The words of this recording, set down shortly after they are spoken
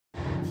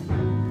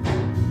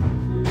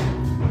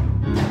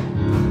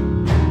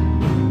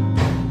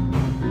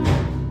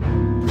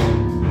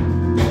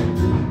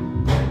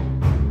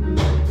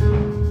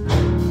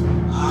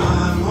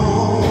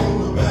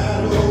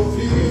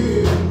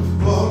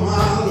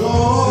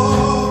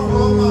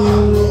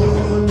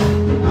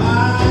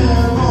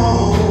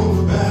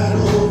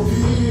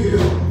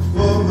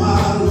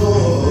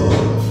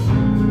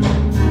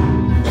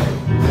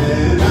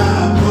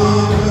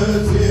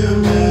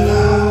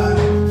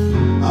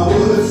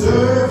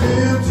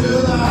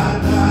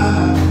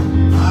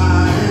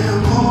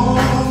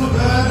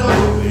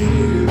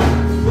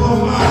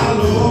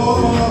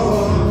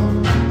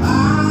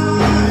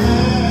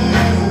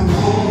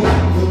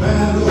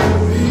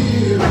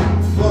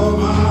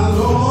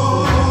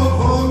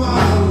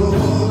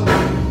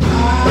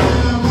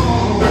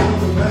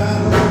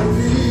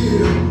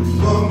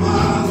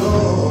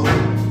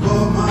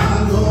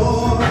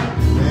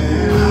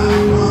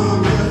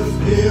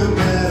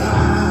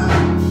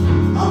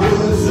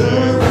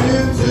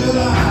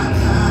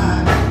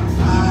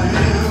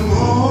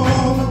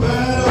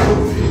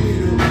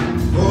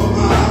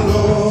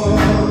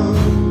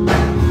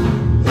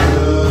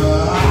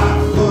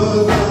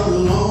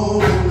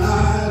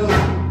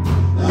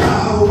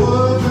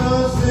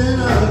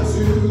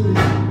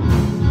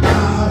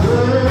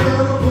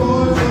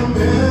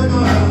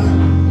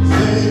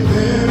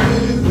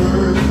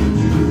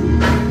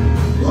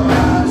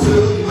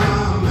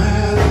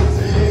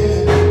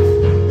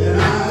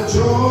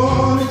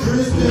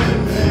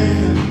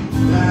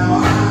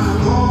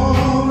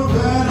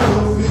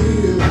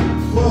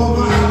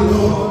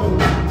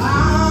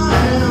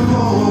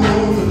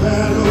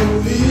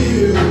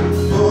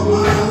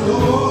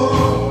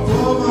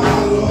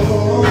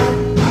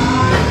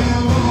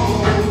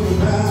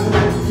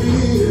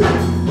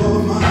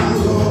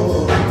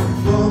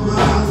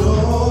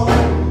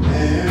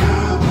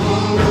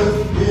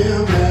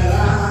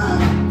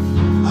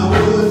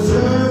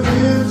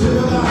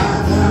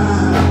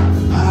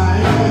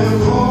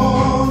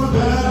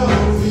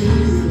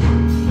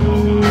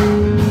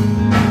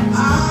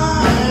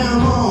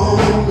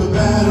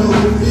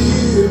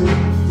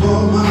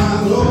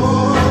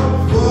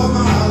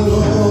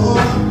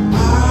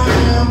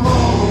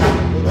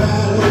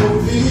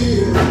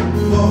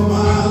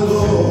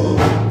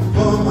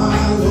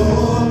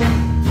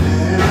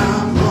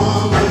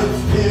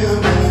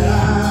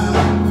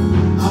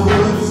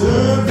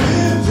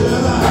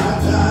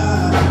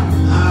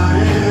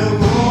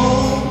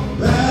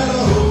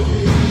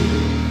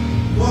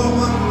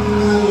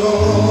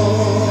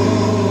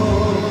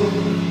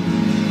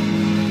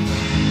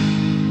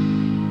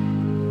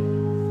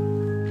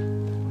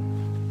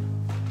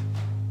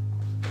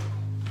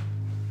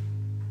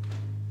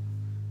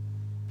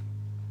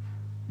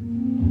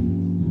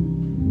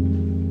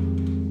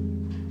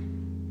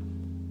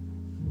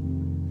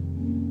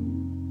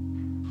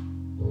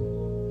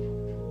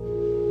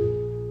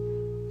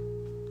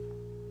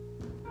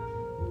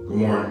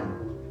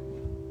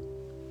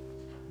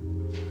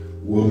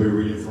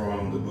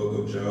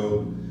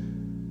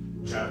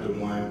chapter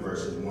 1,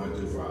 verses 1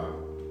 through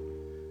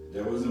 5.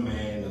 There was a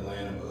man in the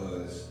land of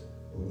Uz,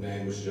 whose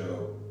name was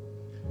Job.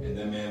 And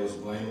that man was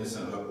blameless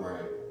and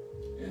upright,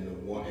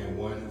 and one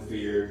who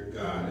feared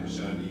God and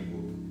shunned evil.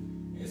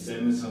 And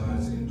 7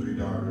 sons and 3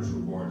 daughters were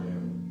born to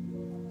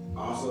him.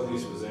 Also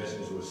his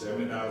possessions were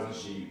 7,000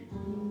 sheep,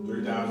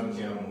 3,000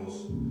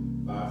 camels,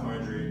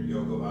 500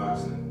 yoke of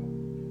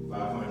oxen,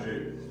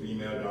 500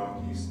 female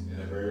donkeys,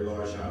 and a very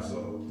large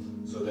household,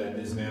 so that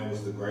this man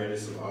was the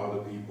greatest of all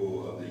the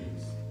people of the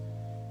east.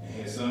 And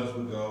his sons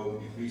would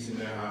go and feast in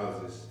their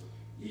houses,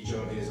 each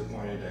on his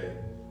appointed day.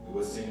 It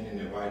would send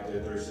and invite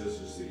their 3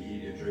 sisters to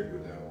eat and drink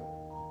with them.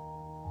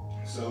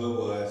 So it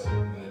was,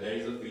 when the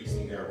days of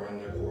feasting had run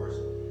their course,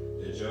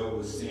 that Job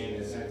would send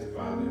and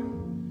sanctify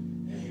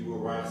them. And he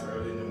would rise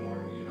early in the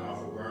morning and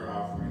offer burnt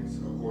offerings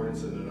according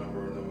to the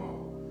number of them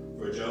all.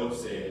 For Job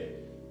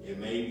said, "It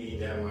may be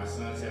that my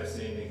sons have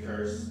sinned and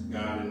cursed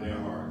God in their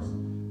hearts."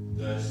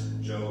 Thus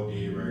Job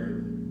did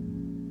regularly.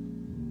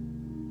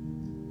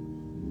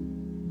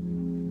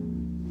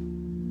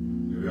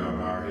 We all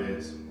bow our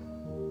heads.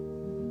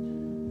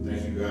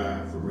 Thank you,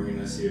 God, for bringing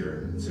us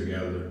here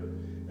together,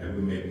 that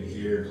we may be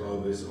here in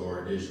Clovis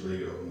or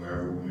digitally or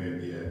wherever we may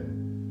be at.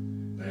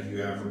 Thank you,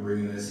 God, for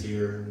bringing us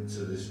here to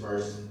this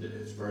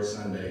first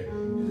Sunday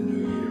in the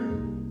new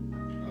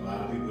year. A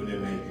lot of people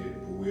didn't make it,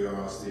 but we are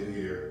all still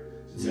here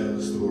to tell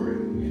the story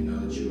and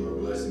know that you are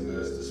blessing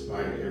us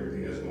despite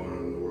everything that's going on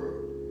in the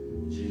world.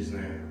 In Jesus'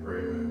 name, I pray,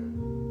 amen.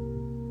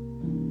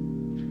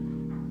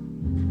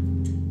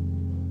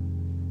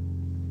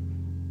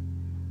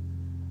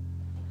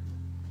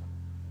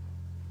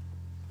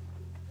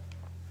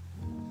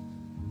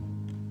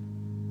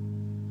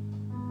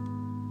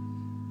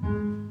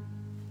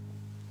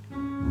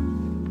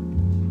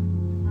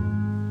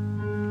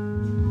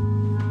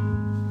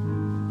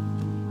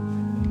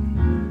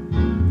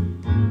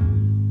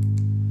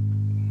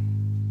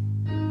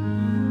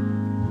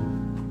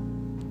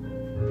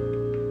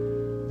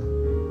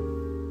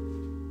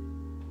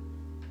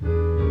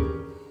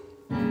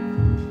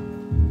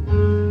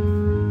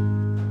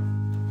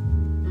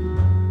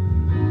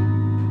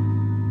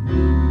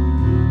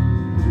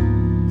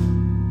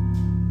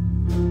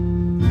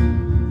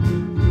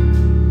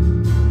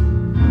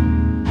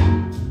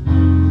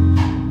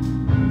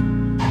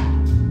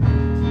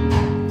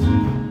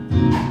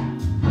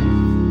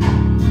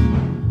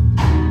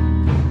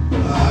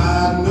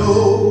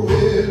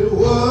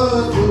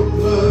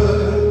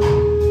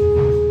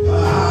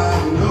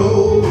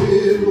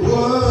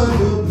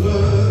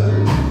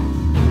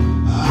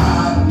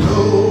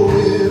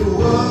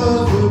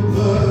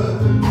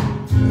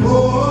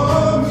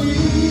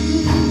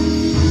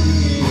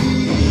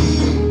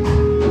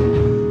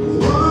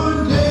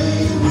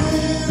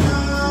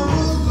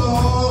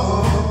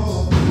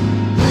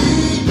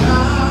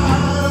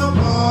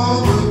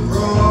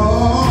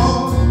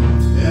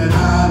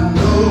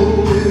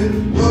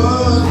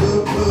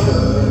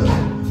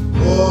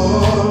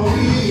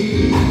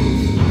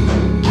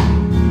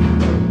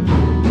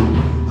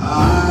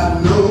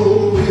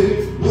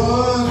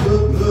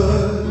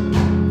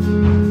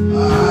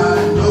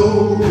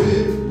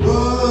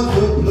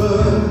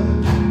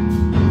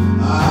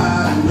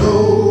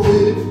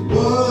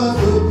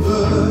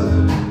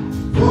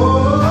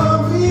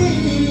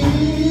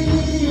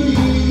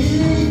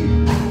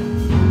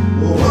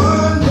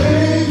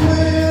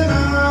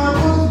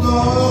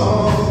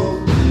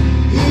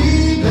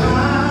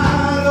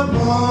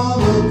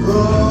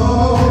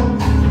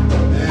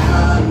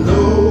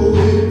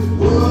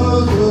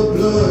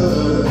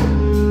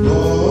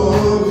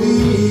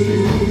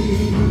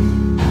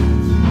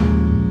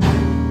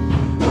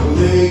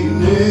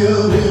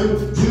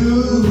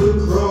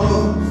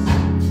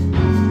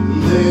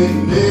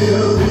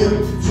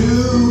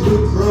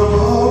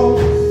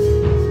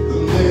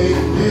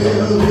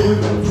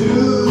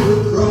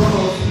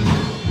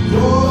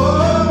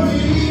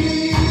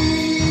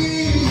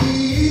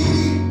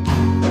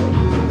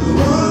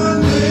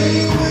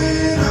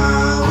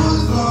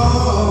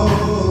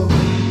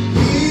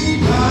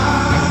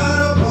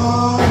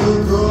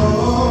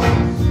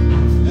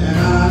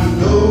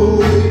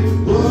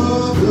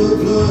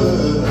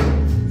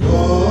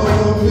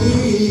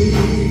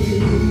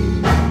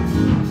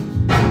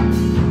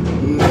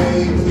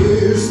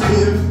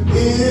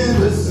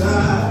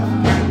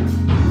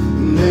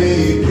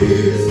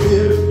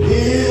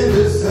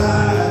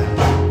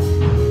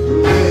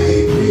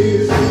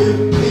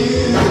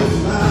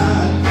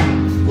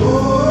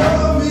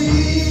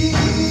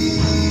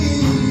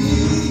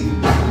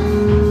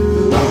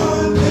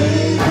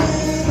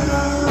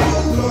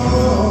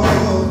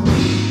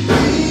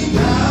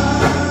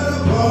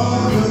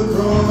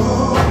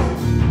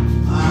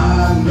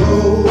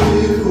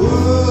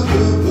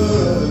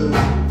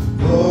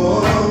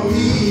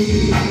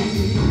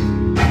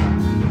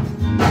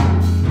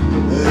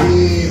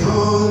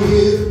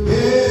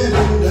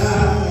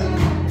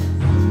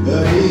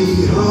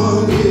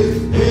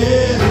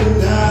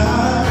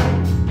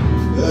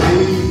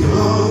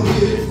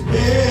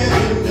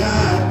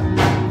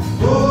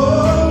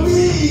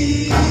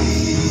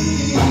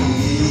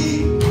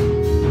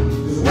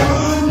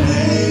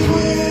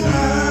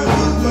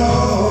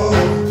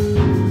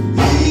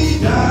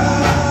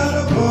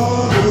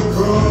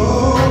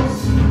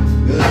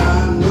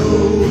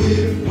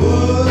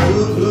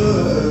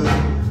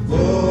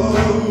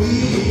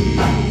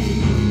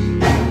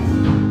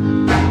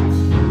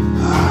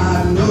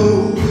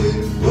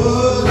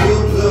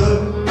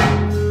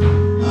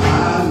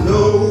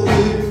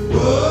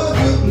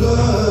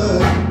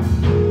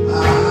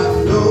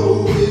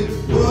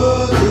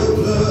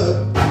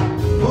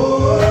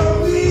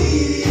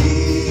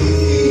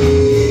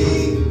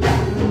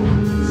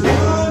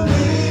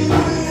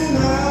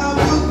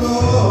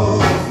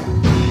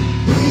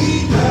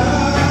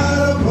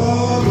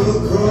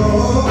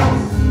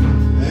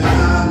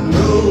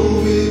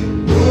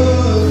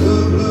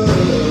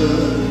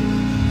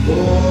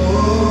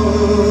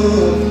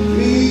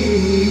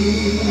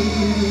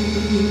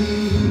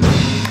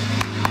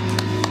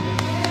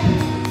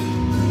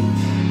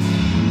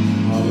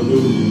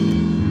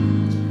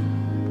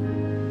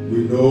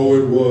 know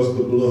it was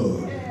the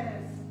blood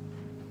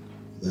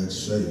that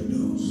saved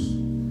us.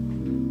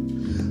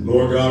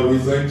 Lord God, we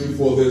thank you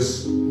for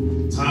this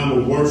time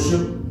of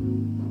worship.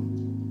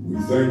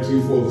 We thank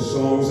you for the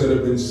songs that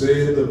have been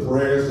said, the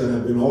prayers that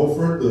have been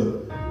offered,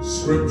 the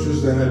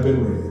scriptures that have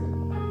been read.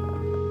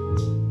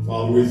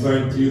 Father, we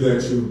thank you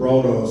that you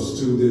brought us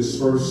to this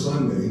first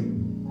Sunday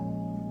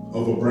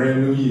of a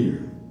brand new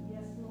year.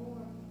 Yes,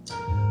 Lord.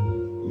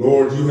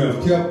 Lord, you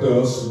have kept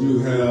us, you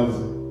have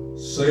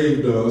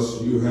saved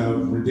us, you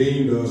have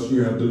redeemed us,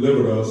 you have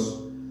delivered us,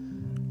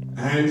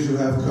 and you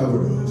have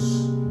covered us.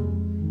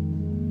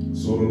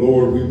 So the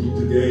Lord,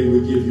 today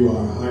we give you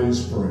our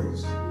highest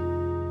praise.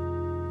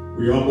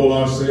 We humble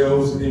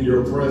ourselves in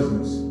your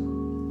presence,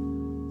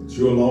 that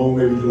you alone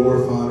may be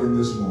glorified in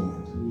this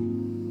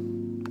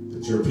moment.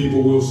 That your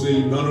people will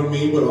see none of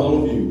me but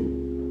all of you.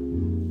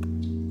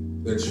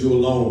 That you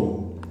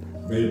alone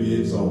may be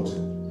exalted.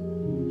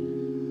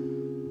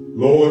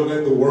 Lord,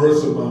 let the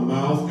words of my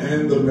mouth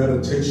and the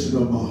meditation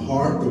of my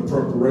heart, the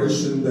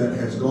preparation that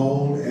has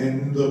gone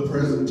and the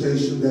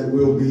presentation that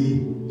will be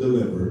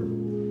delivered,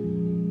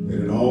 let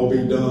it all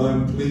be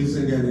done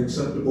pleasing and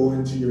acceptable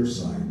into your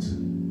sight,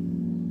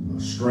 our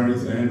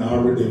strength and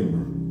our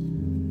Redeemer.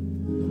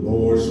 The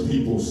Lord's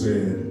people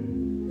said,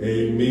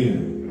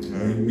 amen,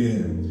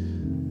 amen.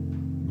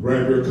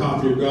 Grab your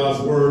copy of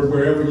God's Word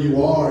wherever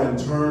you are and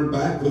turn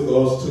back with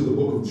us to the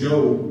book of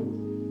Job.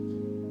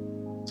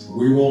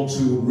 We want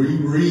to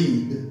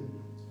reread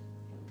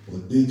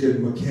what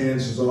Deacon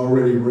McCants has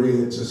already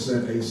read to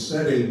set a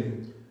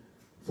setting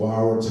for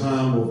our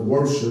time of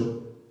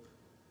worship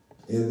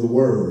in the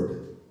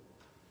Word.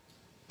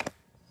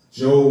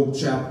 Job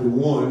chapter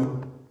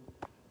 1,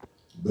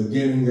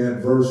 beginning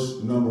at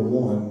verse number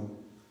 1.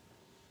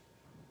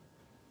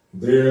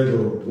 There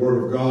the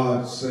Word of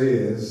God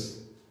says,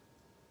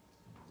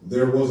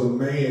 there was a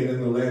man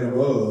in the land of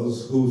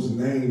Uz whose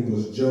name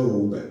was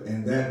Job,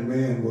 and that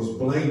man was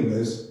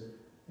blameless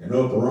and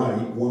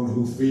upright, one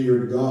who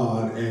feared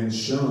God and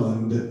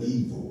shunned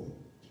evil.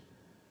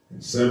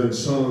 And 7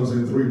 sons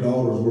and 3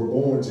 daughters were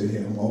born to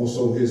him.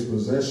 Also his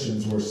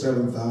possessions were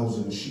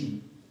 7,000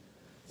 sheep,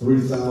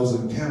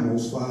 3,000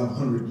 camels,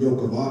 500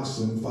 yoke of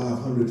oxen,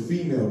 500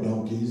 female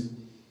donkeys,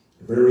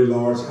 a very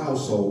large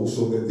household,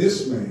 so that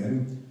this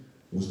man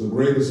was the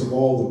greatest of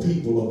all the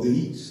people of the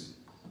east.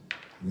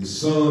 And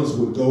his sons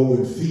would go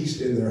and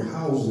feast in their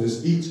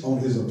houses, each on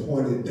his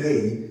appointed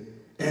day,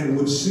 and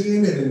would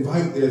send and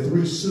invite their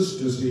 3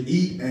 sisters to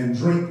eat and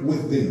drink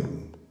with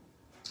them.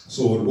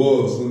 So it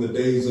was when the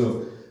days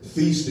of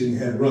feasting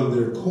had run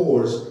their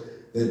course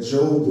that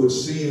Job would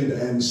send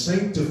and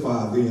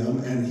sanctify them,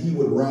 and he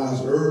would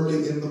rise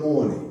early in the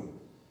morning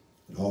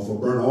and offer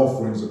burnt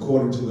offerings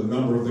according to the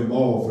number of them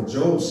all. For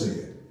Job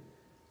said,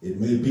 it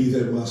may be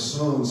that my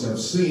sons have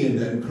sinned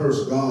and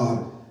cursed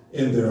God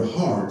in their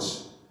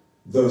hearts.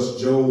 Thus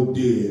Job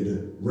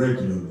did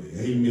regularly.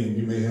 Amen.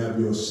 You may have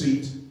your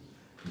seat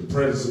in the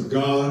presence of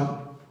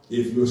God.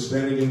 If you're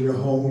standing in your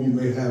home, you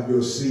may have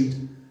your seat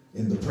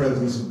in the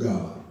presence of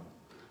God.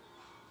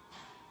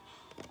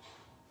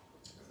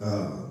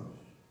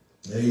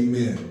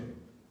 Amen.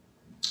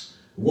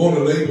 We want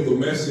to label the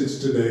message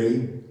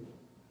today,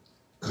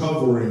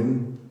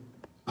 covering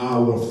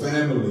our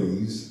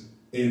families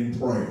in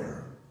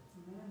prayer.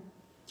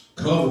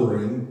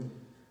 Covering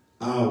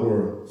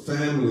our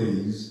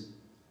families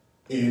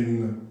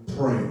in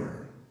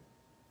prayer.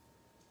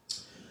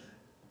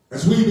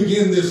 As we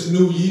begin this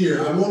new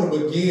year, I want to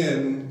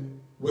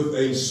begin with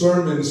a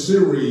sermon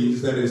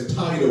series that is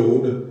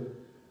titled,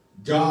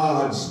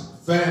 God's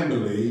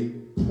Family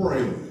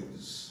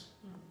Praise.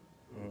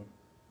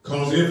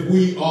 Because if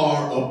we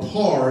are a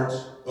part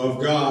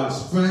of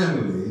God's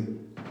family,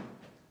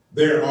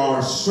 there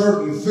are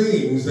certain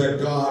things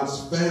that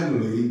God's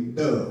family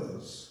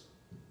does.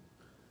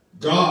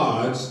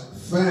 God's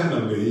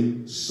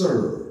family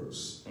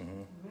serves.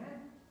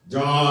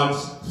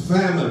 God's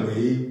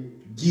family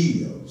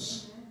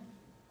gives.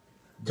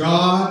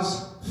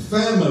 God's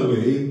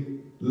family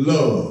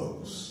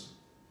loves.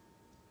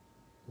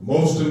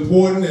 Most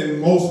important and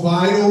most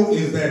vital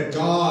is that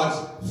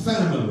God's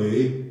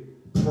family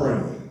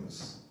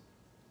prays.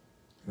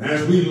 And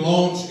as we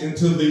launch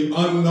into the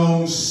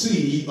unknown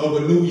sea of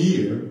a new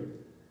year,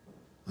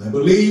 I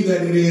believe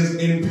that it is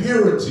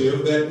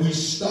imperative that we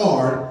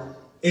start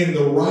in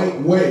the right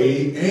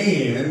way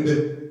and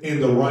in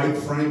the right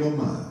frame of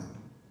mind.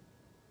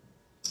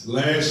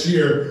 Last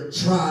year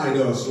tried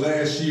us.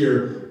 Last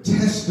year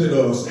tested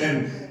us,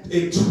 and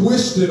it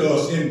twisted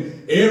us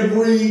in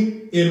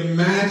every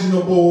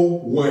imaginable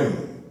way.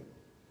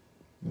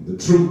 And the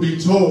truth be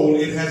told,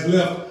 it has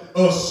left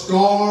us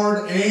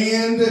scarred,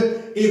 and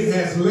it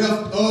has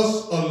left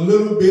us a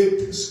little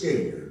bit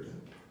scared.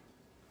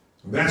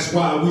 That's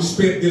why we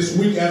spent this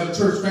week as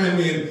a church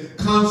family in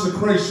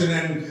consecration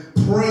and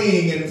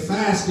praying and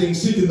fasting,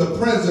 seeking the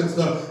presence,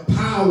 the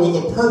power,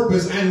 the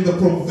purpose, and the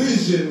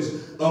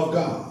provisions of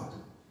God.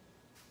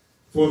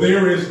 For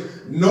there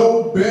is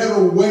no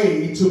better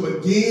way to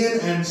begin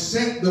and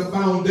set the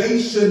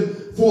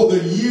foundation for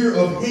the year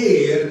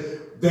ahead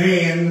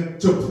than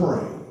to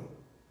pray.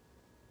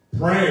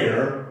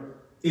 Prayer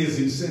is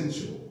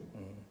essential.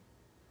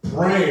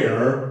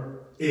 Prayer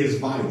is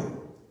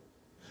vital.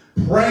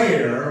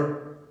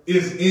 Prayer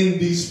is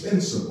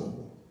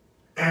indispensable.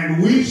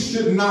 And we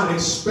should not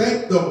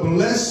expect the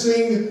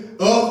blessing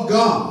of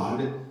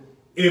God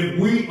if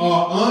we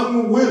are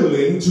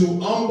unwilling to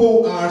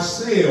humble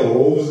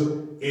ourselves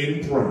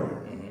in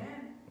prayer.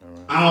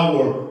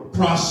 Our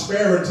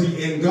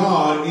prosperity in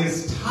God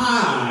is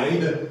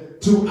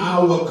tied to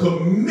our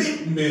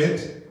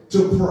commitment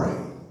to pray.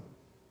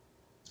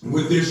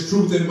 With this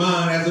truth in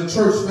mind, as a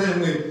church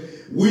family,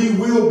 we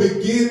will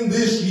begin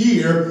this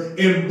year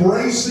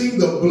embracing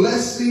the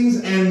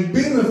blessings and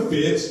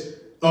benefits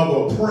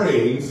of a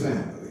praying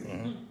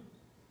family.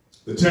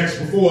 The text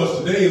before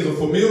us today is a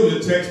familiar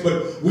text,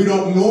 but we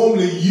don't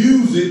normally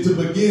use it to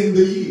begin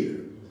the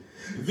year.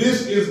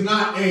 This is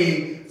not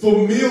a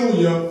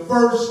familiar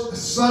first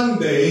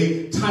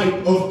Sunday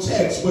type of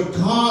text, but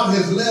God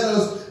has led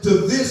us to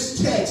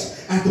this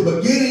text at the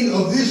beginning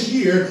of this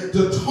year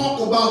to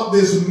talk about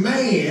this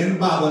man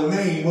by the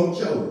name of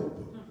Job.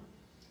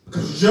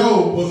 Because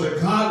Job was a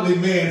godly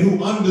man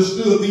who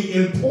understood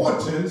the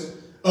importance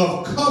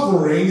of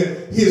covering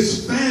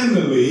his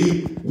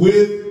family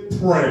with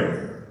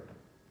prayer.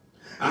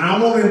 And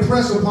I want to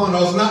impress upon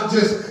us, not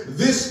just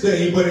this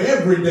day, but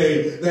every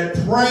day, that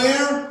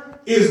prayer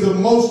is the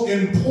most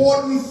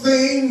important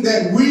thing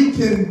that we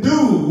can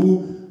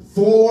do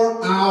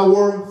for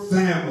our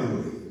families.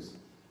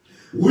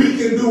 We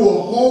can do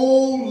a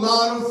whole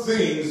lot of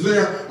things.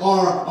 There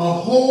are a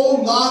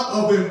whole lot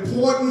of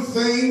important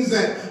things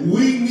that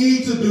we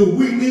need to do.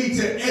 We need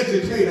to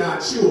educate our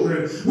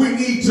children. We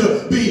need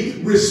to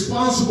be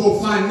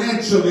responsible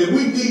financially.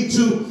 We need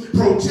to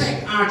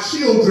protect our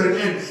children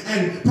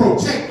and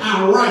protect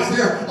our rights.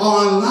 There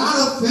are a lot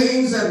of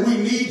things that we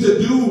need to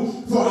do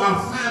for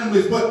our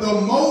families, but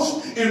the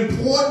most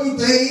important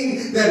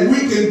thing that we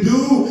can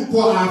do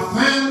for our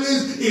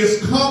families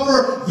is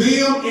cover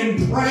them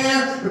in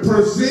prayer, to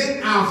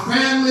present our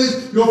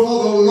families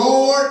before the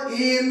Lord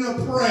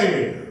in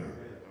prayer.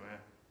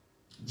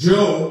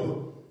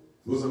 Job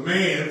was a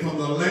man from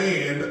the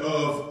land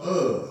of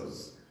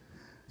Uz.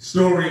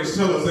 Historians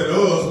tell us that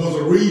Uz was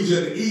a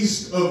region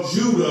east of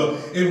Judah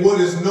in what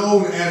is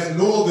known as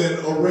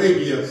northern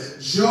Arabia.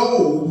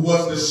 Job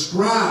was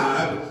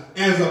described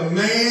as a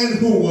man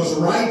who was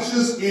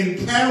righteous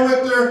in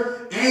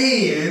character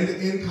and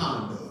in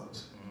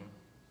conduct.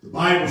 The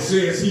Bible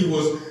says he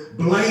was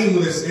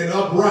blameless and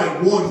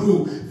upright, one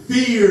who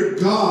feared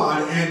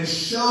God and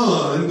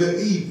shunned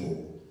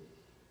evil.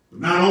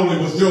 Not only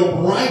was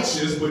Job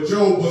righteous, but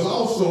Job was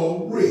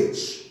also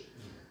rich.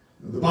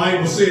 The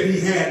Bible said he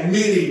had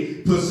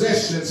many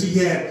possessions. He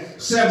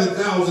had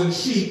 7,000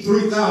 sheep,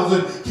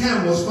 3,000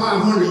 camels,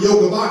 500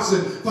 yoke of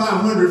oxen,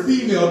 500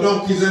 female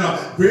donkeys, and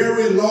a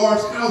very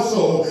large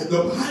household.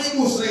 The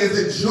Bible says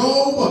that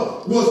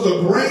Job was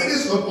the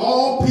greatest of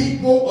all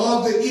people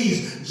of the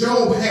East.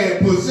 Job had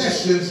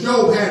possessions.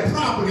 Job had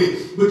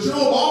property. But Job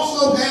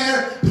also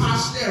had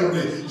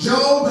posterity.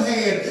 Job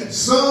had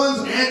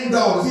sons and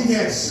daughters. He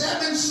had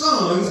 7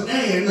 sons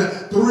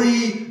and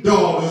 3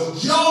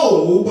 daughters.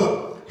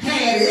 Job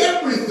had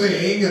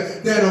everything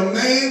that a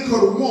man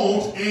could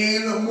want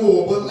and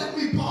more. But let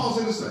me pause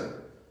and say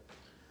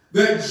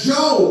that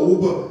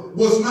Job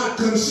was not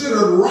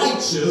considered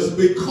righteous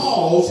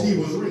because he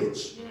was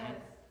rich.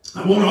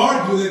 I want to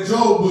argue that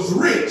Job was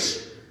rich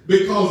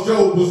because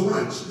Job was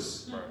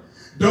righteous.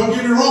 Don't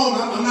get me wrong,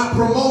 I'm not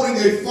promoting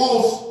a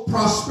false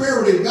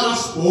prosperity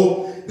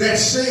gospel that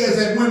says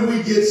that when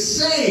we get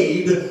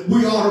saved,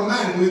 we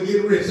automatically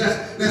get rich.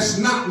 That's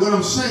not what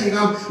I'm saying.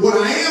 What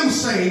I am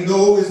saying,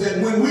 though, is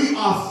that when we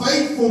are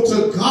faithful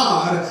to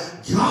God,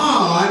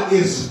 God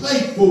is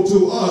faithful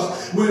to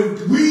us.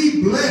 When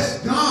we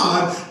bless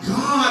God,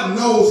 God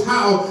knows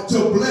how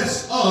to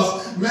bless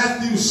us.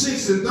 Matthew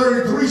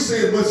 6:33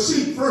 says, but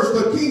seek first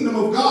the kingdom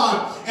of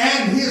God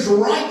and his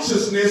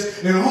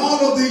righteousness, and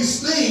all of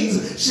these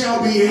things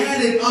shall be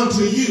added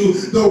unto you.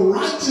 The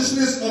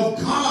righteousness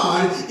of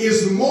God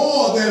is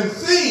more than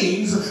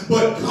things,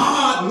 but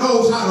God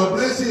knows how to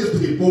bless his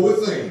people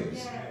with things.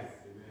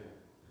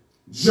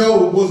 Yes.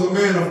 Job was a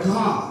man of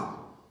God,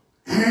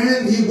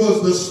 and he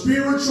was the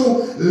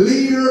spiritual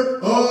leader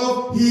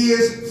of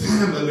his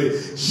family.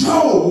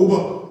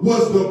 Job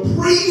was the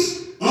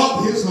priest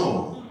of his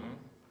home.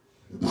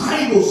 The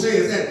Bible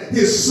says that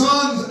his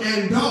sons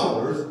and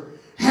daughters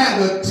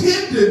had a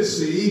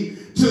tendency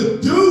to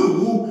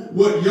do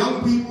what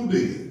young people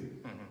did.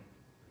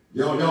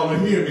 Y'all are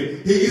hearing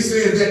me. It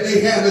says that they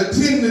had a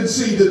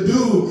tendency to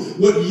do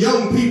what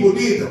young people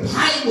did. The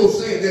Bible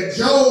said that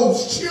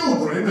Job's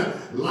children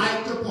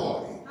liked to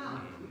party.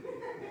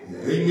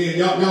 Amen.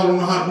 Y'all don't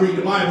know how to read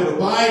the Bible. The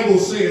Bible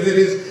says that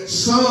his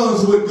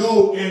sons would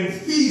go and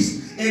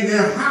feast in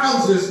their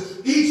houses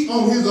each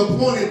on his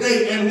appointed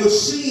day, and would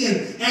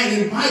send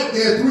and invite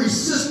their 3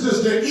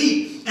 sisters to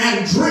eat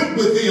and drink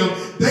with them.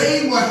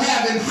 They were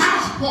having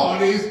house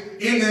parties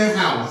in their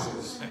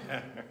houses.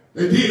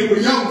 They did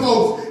what young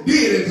folks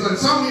did. And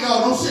some of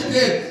y'all don't sit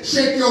there and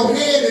shake your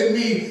head at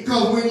me,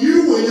 because when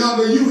you were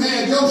younger, you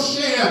had your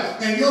share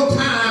and your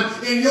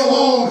time in your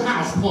own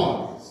house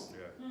parties.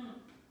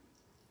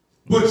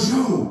 But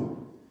Job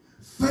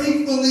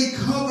faithfully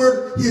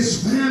covered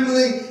his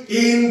family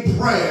in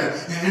prayer.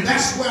 And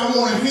that's where I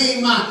want to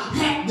hang my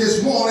hat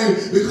this morning,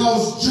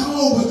 because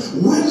Job's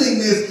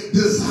willingness,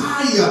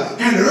 desire,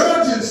 and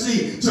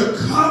urgency to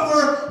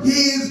cover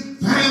his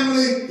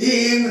family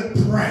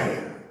in prayer.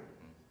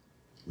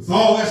 With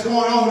all that's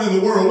going on in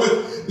the world,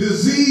 with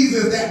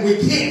diseases that we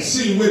can't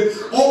see, with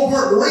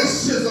overt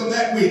racism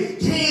that we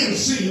can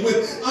see,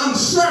 with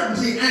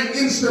uncertainty and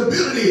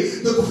instability,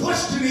 the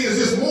question is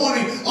this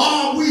morning,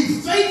 are we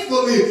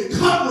faithfully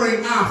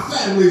covering our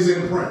families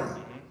in prayer?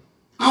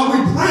 Are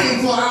we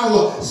praying for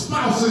our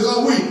spouses?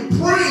 Are we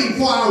praying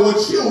for our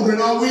children?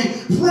 Are we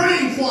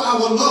praying for our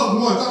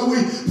loved ones? Are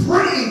we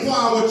praying for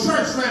our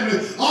church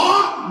family?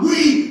 Are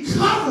we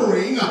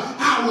covering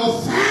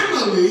our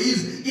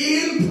families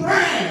in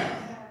prayer?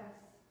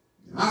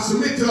 I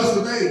submit to us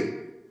today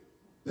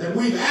that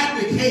we've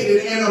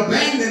abdicated and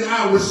abandoned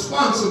our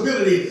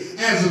responsibility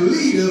as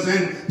leaders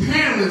and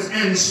parents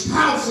and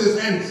spouses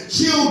and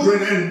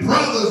children and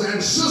brothers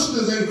and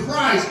sisters in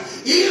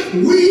Christ if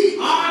we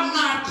are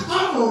not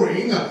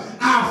covering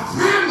our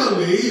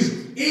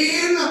families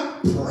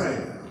in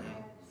prayer.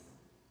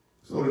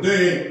 So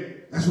today,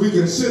 as we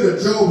consider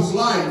Job's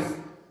life,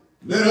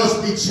 let us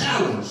be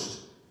challenged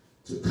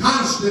to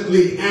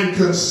constantly and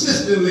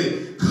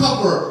consistently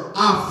cover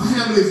our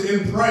families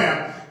in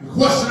prayer. The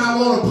question I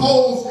want to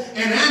pose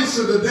and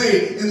answer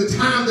today in the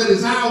time that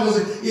is ours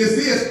is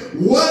this: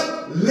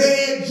 what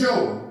led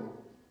Job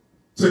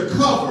to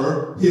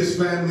cover his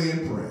family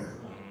in prayer?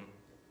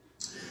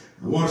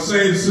 I want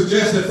to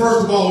suggest that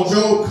first of all,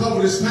 Job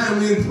covered his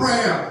family in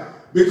prayer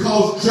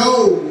because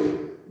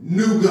Job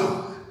knew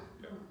God.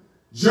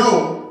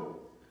 Job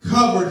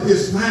covered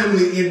his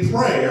family in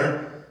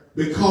prayer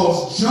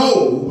because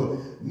Job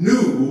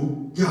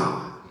knew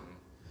God.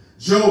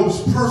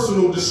 Job's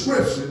personal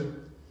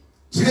description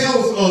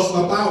tells us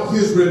about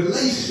his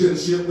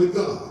relationship with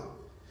God.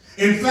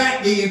 In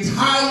fact, the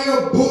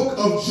entire book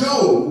of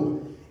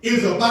Job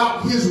is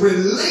about his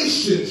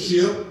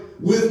relationship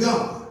with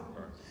God.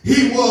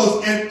 He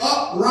was an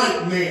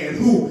upright man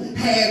who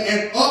had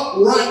an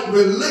upright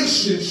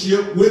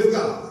relationship with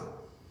God.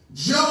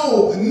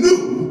 Job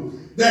knew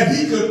that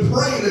he could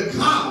pray to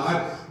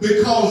God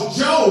because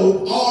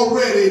Job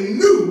already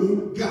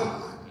knew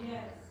God.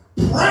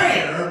 Yes.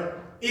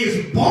 Prayer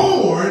is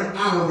born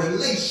out of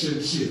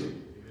relationship.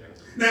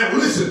 Now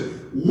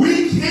listen,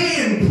 we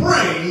can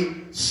pray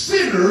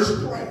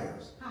sinners' prayers.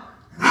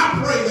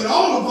 I pray that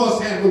all of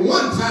us have at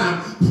one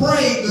time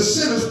prayed the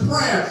sinner's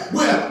prayer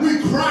where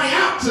we cry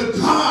out to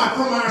God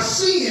from our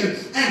sin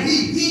and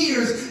he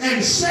hears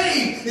and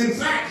saves. In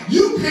fact,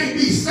 you can't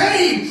be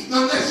saved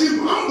unless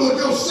you humble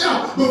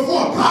yourself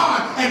before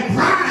God and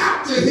cry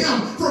out to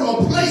him from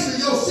a place of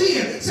your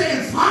sin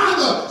saying,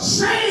 Father,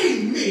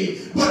 save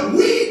me. But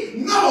we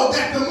know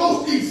that the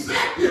most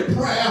effective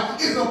prayer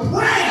is a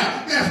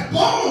prayer that's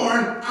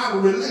born out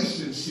of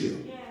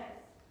relationship.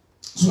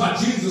 That's why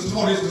Jesus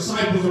taught his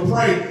disciples to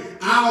pray,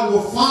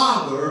 Our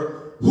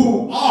Father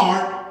who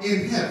art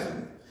in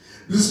heaven.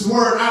 This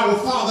word, our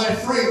Father,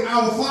 that phrase,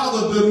 our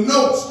Father,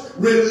 denotes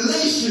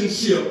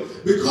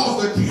relationship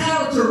because the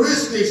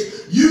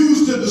characteristics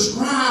used to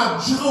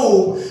describe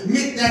Job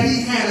meant that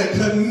he had a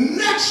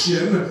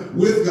connection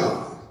with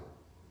God.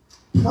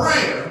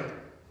 Prayer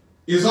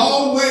is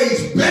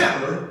always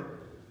better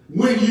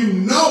when you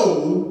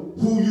know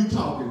who you're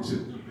talking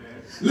to.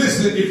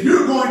 Listen, if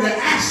you're going to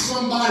ask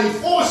somebody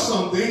for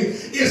something,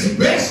 it's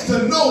best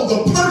to know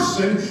the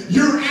person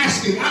you're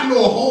asking. I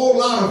know a whole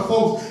lot of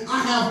folks. I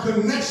have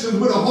connections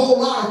with a whole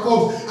lot of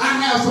folks. I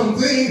have some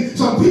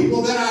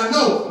people that I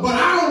know, but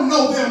I don't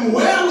know them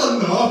well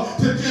enough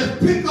to just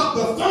pick up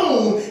the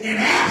phone and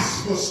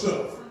ask for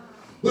stuff.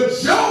 But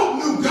Job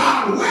knew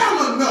God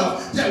well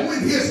enough that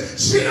when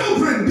his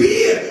children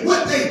did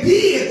what they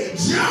did,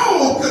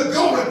 Job could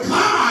go to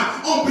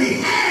God on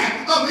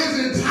behalf of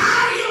his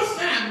entire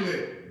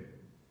family.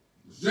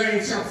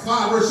 James chapter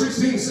 5 verse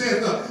 16 says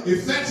the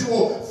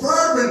effectual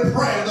fervent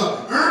prayer,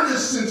 the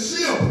earnest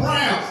sincere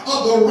prayer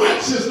of the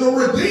righteous, the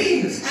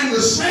redeemed, and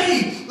the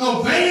saved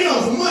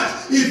avails much.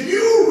 If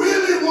you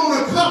really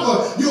want to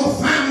cover your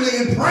family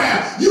in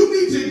prayer, you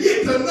need to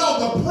get to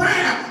know the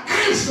prayer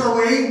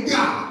answering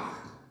God.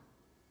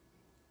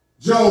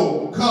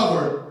 Job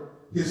covered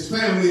his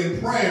family in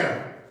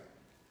prayer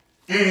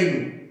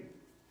and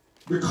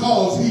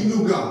because he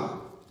knew God.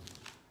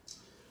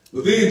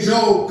 But then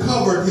Job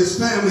covered his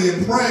family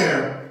in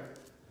prayer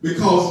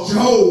because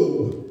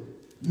Job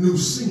knew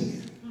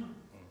sin.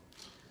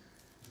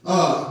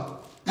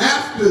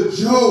 After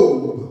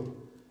Job's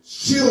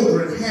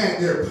children had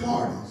their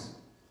parties,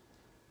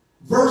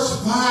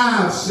 verse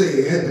 5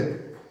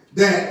 said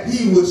that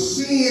he would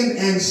sin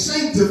and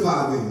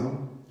sanctify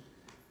them,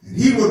 and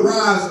he would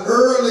rise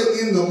early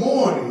in the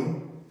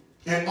morning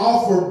and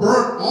offer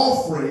burnt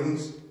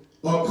offerings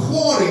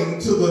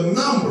according to the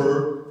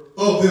number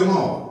of them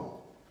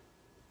all.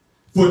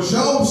 For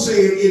Job said,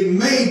 it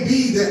may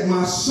be that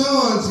my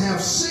sons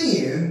have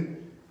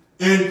sinned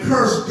and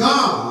cursed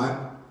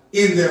God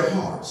in their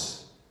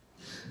hearts.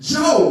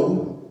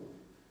 Job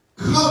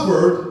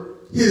covered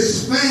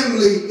his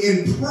family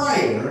in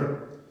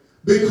prayer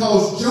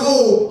because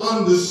Job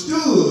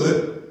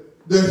understood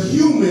the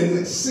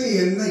human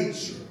sin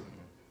nature.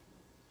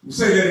 I'll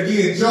say that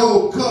again.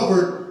 Job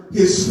covered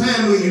his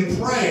family in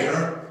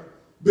prayer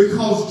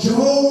because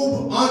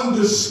Job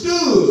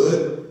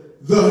understood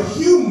the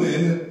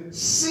human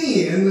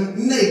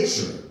sin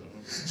nature.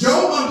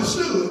 Job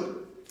understood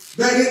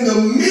that in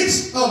the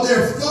midst of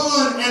their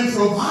fun and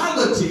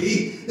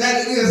frivolity,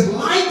 that it is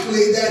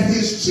likely that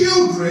his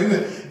children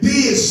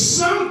did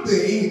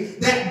something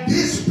that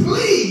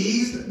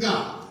displeased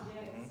God.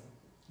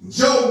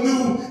 Job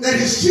knew that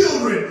his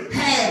children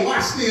had,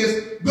 watch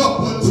this,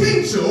 the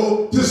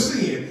potential to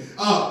sin.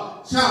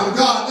 Child of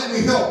God, let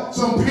me help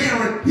some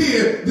parent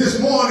here this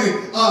morning.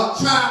 Child,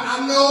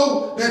 I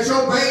know that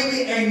your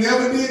baby ain't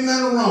never did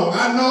nothing wrong.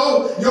 I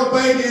know your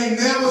baby ain't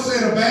never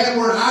said a bad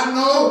word. I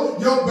know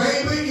your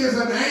baby is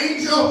an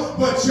angel,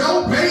 but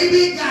your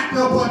baby got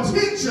the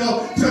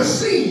potential to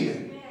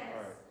sin.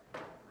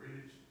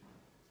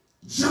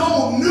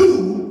 Job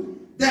knew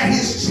that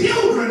his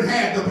children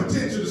had the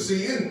potential to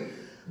sin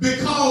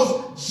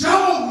because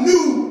Job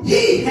knew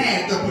he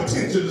had the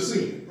potential to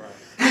sin.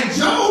 And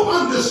Job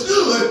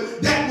understood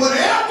that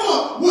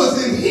whatever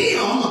was in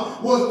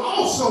him was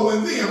also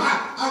in them.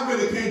 I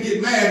really can't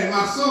get mad at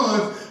my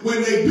sons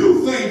when they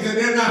do things that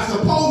they're not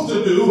supposed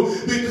to do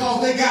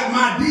because they got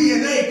my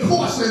DNA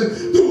coursing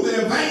through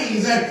their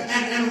veins.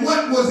 And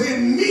what was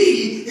in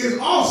me is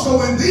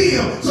also in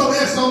them. So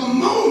there's some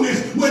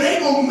moments where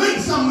they're going to make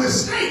some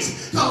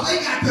mistakes because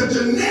they got the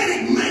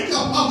genetic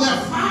makeup of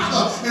their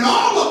father. And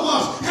all of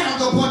us have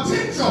the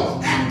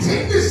potential and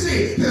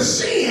tendency to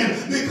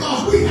sin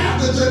because we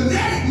have the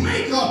genetic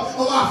makeup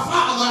of our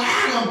father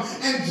Adam.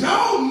 And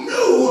Job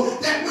knew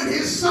that when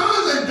his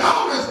sons and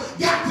daughters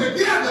got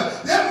together,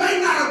 there may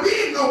not have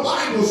been no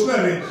Bible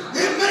study.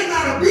 There may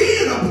not have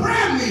been a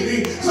prayer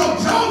meeting. So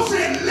Job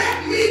said,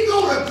 let me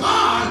go to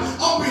God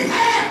on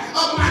behalf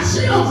of my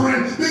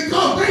children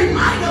because they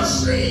might have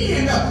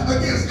sinned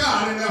against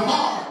God in their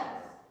heart.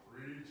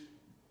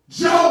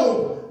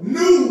 Job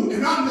knew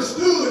and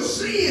understood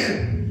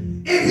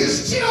sin in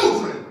his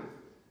children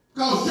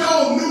because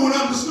Job knew and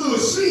understood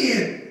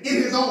sin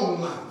in his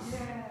own life.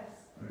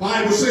 The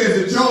Bible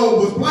says that Job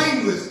was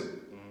blameless,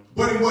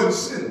 but he wasn't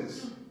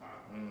sinless.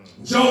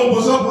 Job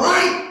was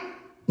upright,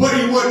 but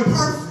he wasn't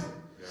perfect.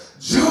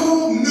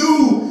 Job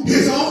knew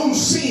his own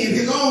sin,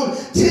 his own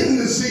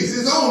tendencies,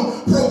 his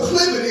own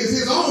proclivities,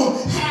 his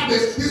own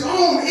habits, his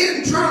own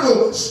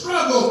internal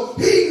struggles.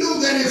 He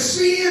knew that if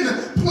sin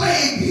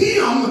plagued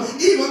him,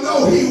 even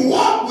though he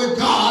walked with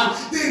God,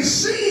 then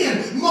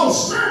sin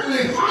most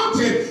certainly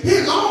haunted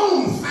his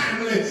own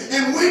family.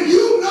 And when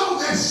you know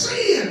that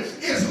sin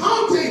is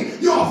haunting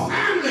your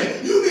family,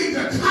 you need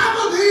to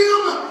cover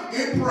them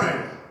in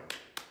prayer.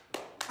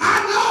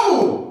 I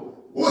know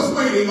what's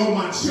waiting on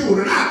my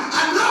children.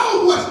 I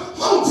know what's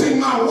haunting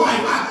my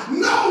wife. I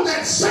know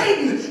that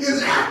Satan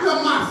is after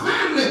my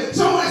family.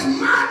 So it's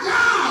my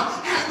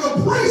job as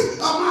the priest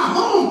of my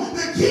home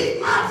to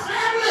keep my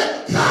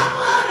family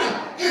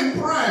covered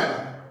in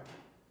prayer.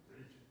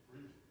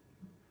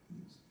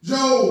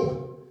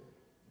 Job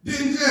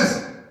didn't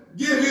just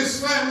give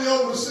his family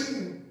over to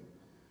sin.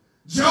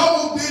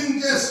 Job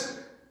didn't just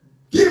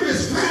give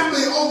his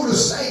family over to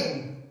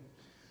Satan.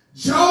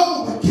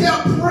 Job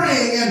kept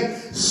praying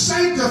and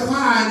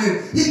sanctifying,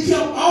 and he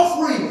kept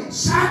offering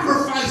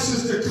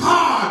sacrifices to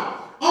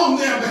God on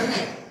their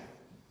behalf.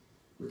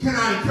 But can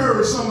I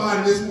encourage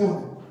somebody this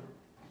morning?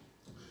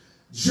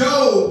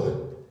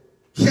 Job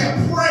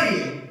kept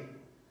praying,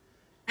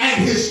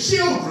 and his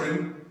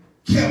children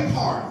kept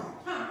partying.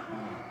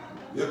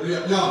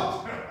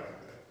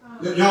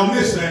 Y'all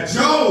missed that.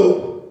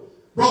 Job,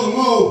 Brother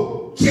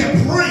Mo,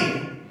 kept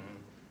praying,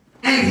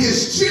 and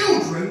his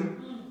children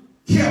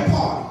kept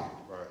partying.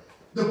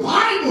 The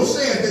Bible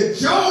says that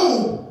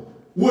Job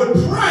would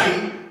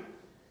pray,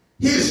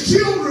 his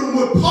children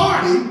would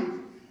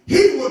party,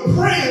 he would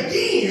pray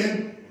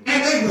again,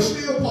 and they would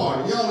still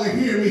party. Y'all ain't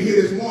hearing me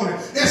here this morning.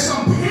 There's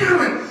some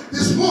parent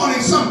this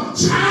morning, some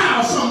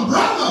child, some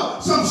brother,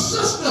 some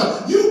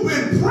sister, you've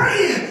been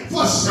praying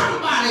for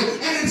somebody,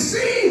 and it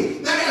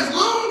seems that as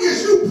long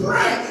as you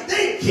pray,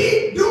 they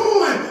keep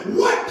doing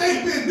what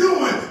they've been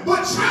doing.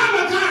 But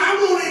child of God, I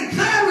want to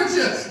encourage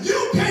you.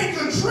 You can't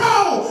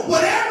control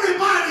what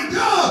everybody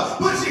does,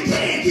 but you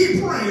can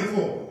keep praying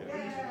for them.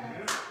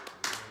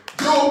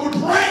 Job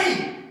would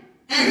pray,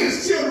 and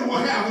his children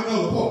would have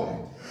another party.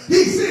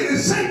 He said and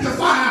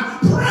sanctify them,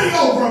 pray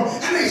over them,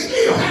 and they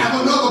still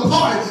have another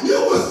party.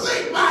 You would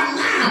think by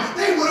now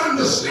they would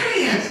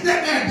understand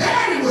that their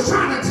daddy was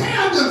trying to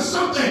tell them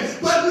something.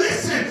 But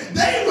listen,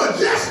 they were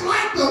just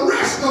like the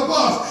rest of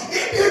us.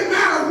 It didn't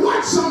matter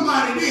what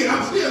somebody did.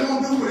 I'm still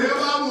going to do whatever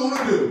I want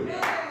to do.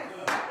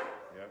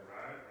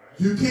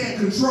 You can't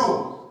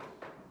control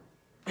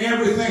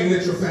everything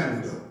that your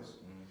family does.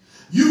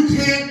 You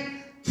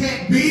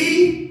can't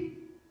be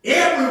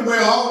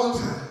everywhere all the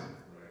time.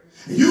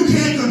 You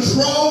can't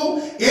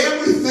control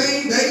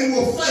everything they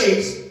will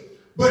face,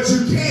 but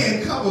you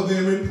can cover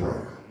them in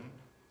prayer.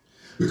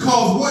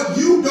 Because what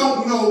you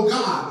don't know,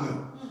 God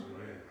knows.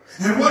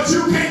 And what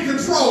you can't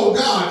control,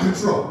 God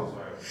controls.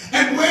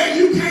 And where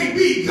you can't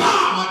be,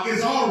 God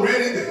is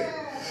already there.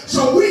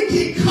 So we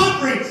keep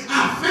covering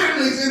our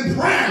families in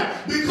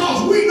prayer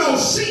because we know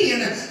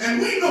sin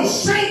and we know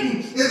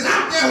Satan is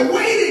out there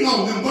waiting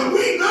on them. But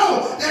we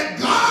know that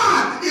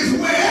God is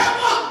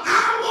wherever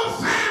our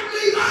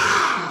families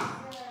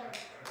are.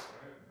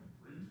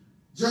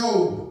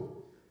 Job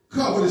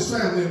covered his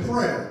family in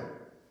prayer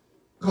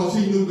because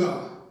he knew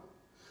God.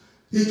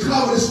 He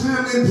covered his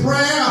family in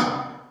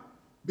prayer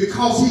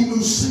because he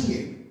knew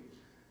sin.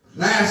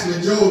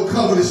 Lastly, Job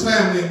covered his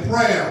family in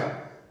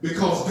prayer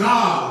because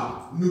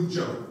God knew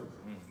Job.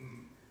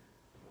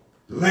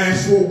 The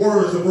last 4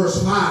 words of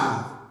verse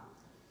 5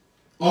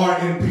 are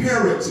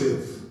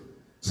imperative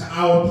to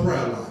our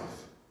prayer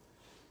life.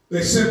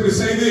 They simply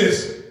say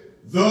this: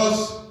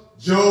 thus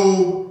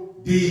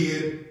Job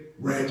did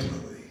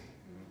regularly.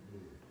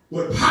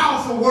 What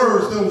powerful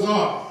words those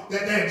are.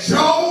 That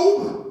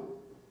Job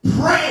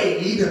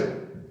prayed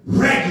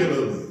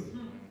regularly.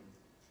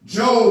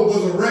 Job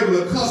was a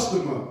regular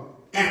customer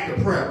at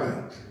the prayer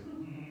bank.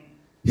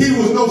 He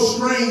was no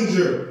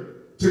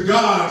stranger to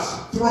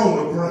God's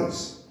throne of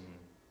grace.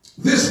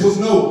 This was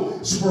no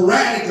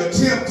sporadic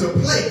attempt to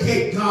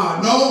placate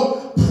God.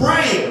 No,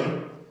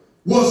 prayer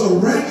was a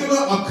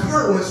regular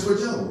occurrence for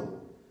Job.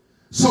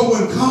 So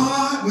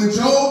when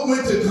Job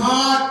went to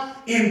God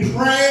in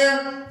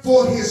prayer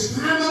for his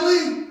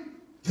family,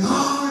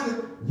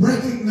 God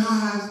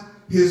recognized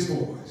his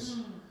voice.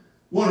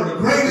 One of the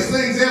greatest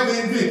things ever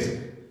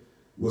invented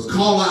was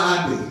caller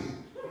ID.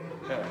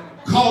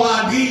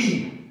 Caller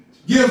ID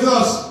gives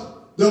us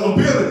the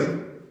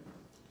ability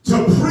to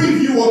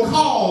preview a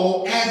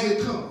call as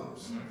it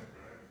comes.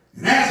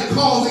 And as it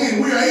calls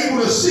in, we are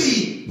able to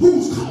see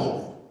who's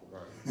calling.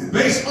 And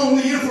based on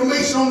the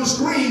information on the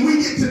screen,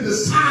 we get to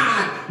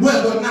decide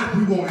whether or not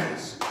we want to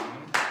answer.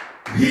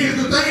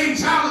 Here's the thing,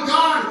 child of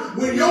God,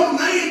 when your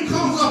name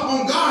comes up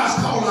on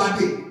God's caller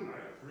ID,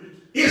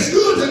 it's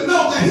good to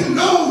know that he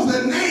knows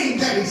the name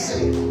that he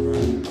said.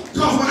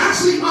 Because when I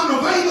see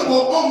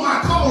unavailable on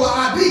my caller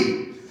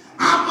ID,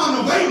 I'm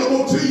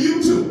unavailable to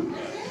you too.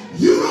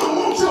 You don't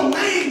want your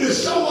name to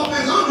show up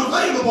as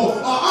unavailable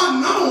or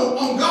unknown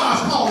on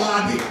God's caller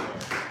ID.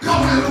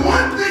 Because it's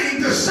one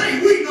thing to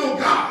say we know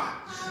God,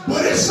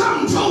 but it's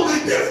something totally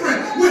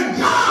different when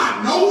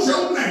God knows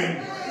your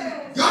name.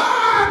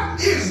 God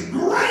is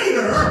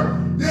greater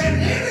than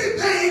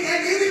anything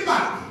and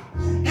anybody.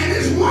 And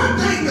it's one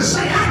thing to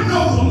say, I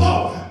know the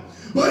Lord.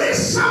 But it's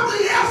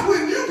something else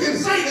when you can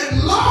say that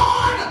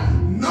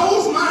Lord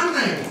knows my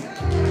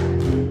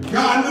name.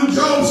 God knew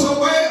Job so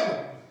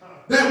well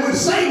that when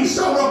Satan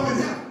showed up in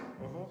heaven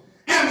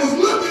and was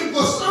looking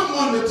for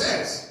someone to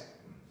test,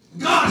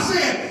 God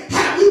said,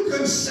 have you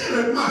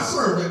considered my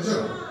servant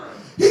Job?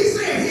 He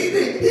said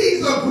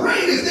he's the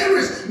greatest. There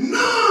is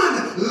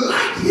none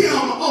like him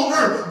on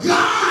earth.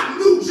 God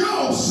knew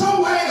Job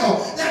so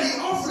well that he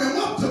offered him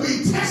up to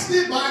be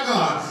tested by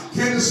God.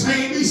 Can the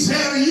same be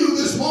said to you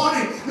this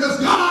morning? Does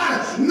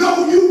God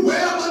know you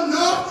well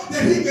enough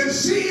that he can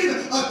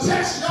send a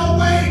test your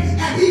way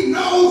and he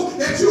knows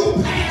that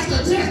you'll pass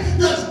the test?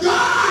 Does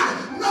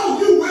God know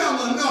you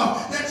well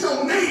enough that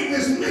your name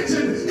is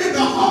mentioned in the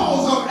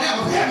halls of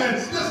heaven?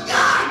 Does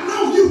God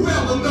know you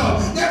well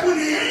enough that when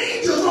the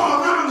angels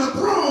are around the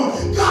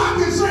throne,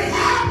 God can say,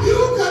 have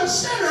you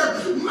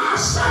considered my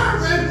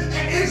servant,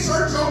 and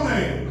insert your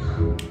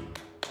name?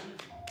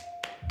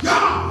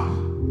 God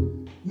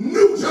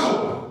knew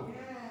Job.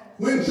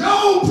 When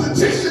Job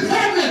petitioned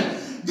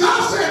heaven,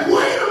 God said,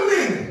 wait a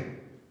minute.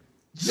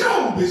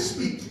 Job is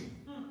speaking.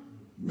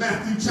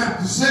 Matthew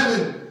chapter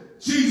 7,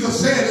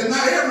 Jesus said, and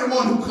not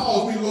everyone who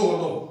calls me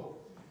Lord, Lord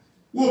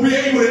will be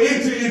able to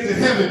enter into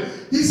heaven.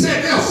 He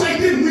said, they'll say,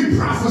 didn't we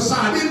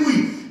prophesy? Didn't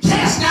we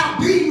cast out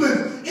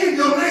demons in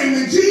your name?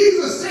 And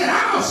Jesus said,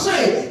 I'll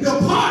say,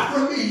 depart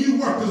from me, you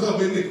workers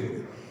of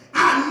iniquity.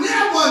 I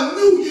never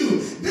knew you.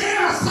 There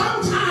are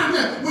some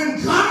times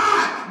when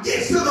God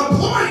gets to the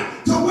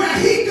point to where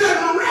he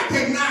doesn't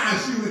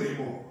recognize you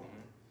anymore.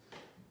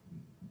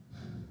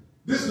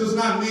 This does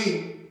not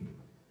mean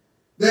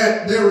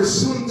that there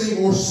is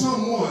something or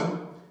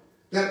someone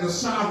that the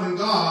sovereign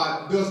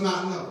God does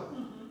not know.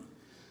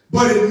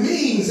 But it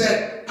means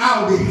that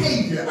our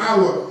behavior,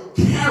 our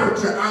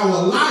character,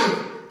 our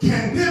life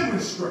can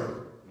demonstrate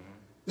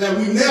that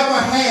we never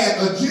had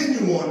a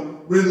genuine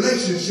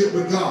relationship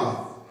with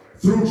God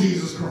through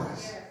Jesus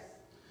Christ.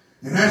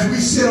 And as we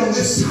sit on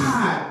this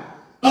side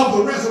of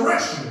the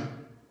resurrection,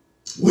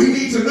 we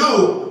need to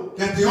know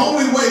that the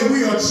only way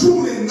we are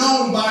truly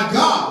known by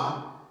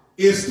God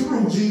is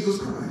through Jesus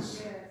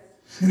Christ.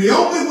 And the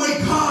only way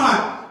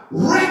God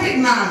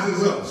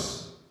recognizes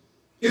us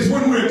is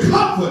when we're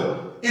covered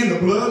in the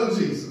blood of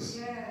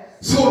Jesus.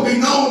 So to be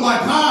known by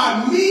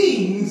God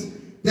means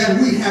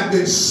that we have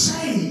been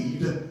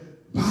saved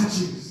by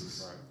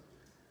Jesus.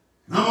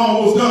 And I'm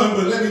almost done,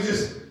 but let me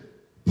just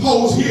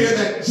pose here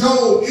that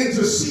Job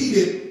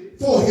interceded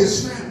for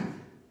his family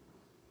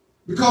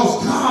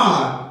because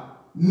God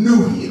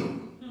knew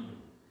him.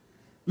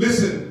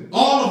 Listen,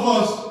 all of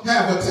us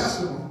have a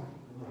testimony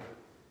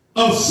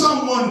of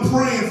someone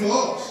praying for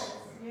us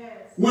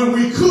when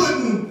we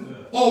couldn't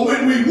or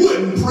when we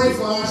wouldn't pray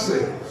for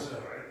ourselves.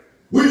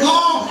 We've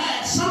all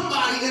had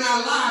somebody in our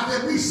life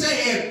that we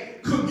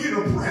said could get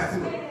a prayer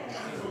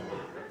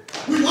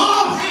through. We've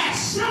all had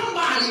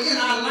somebody in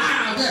our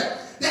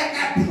lives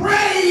that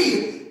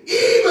prayed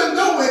even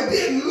though it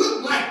didn't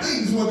look like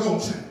things were going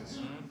to change.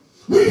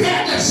 We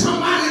had that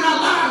somebody in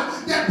our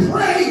lives that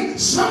prayed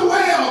so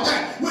well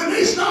that when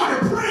they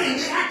started praying,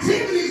 the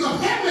activities of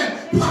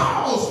heaven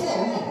paused for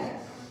a moment.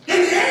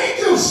 And the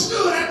angels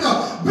stood at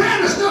the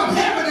banister of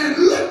heaven and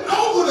looked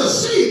over to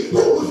see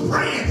who was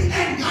praying.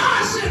 And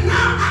God said,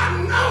 now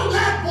I know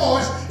that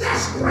voice.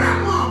 That's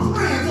grandma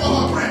praying for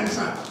her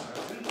grandchild.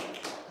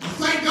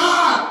 Thank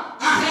God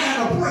I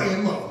had a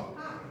praying mother.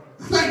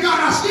 Thank God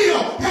I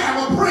still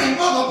have a praying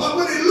mother. But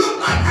when it looked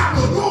like I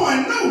was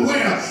going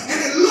nowhere and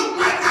it looked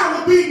like I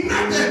would be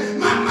nothing,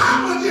 my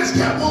mama just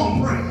kept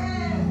on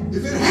praying.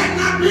 If it had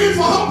not been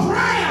for her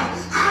prayer,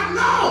 I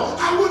know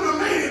I wouldn't have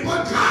made it.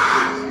 But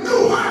God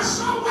knew her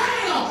so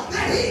well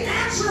that he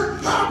answered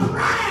her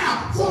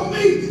prayer for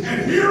me.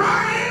 And here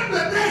I am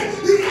today,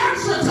 the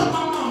answer to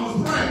my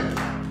mama's prayer.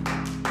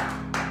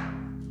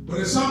 But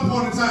at some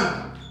point in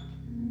time,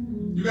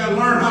 you got to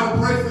learn how to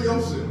pray for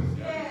yourself.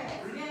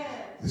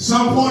 At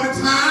some point in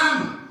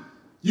time,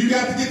 you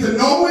got to get to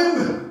know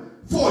him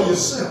for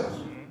yourself.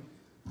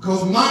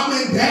 Because mom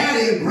and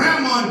daddy and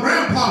grandma and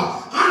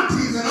grandpa,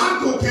 aunties and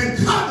uncle can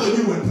cover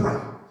you in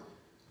prayer.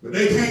 But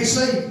they can't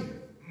save you.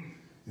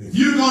 If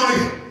you're going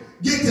to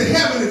get to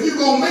heaven, if you're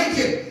going to make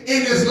it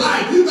in this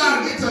life, you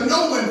got to get to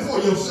know him for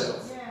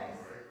yourself.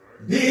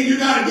 Then you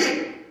got to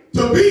get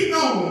to be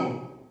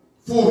known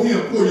for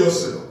him for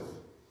yourself.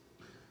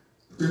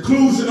 The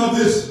conclusion of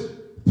this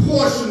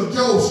portion of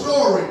Job's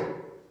story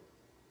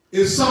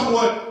is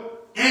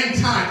somewhat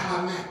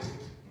anticlimactic.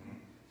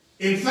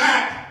 In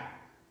fact,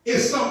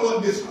 it's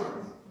somewhat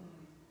disheartening.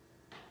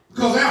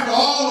 Because after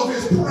all of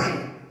his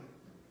praying,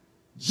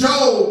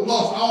 Job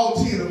lost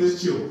all 10 of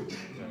his children.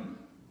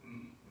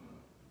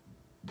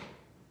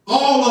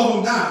 All of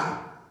them died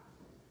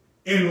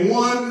in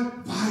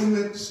one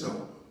violent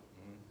storm.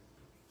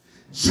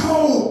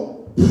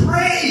 Job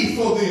prayed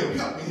for them.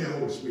 Help me here,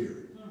 Holy Spirit.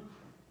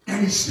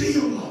 And he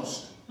still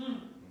lost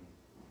them.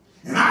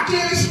 And I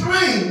can't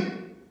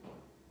explain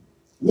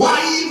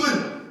why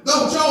even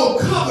though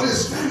Job covered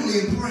his family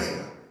in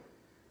prayer,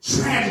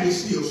 tragedy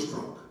still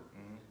struck.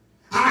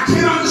 I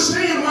can't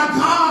understand why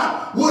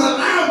God would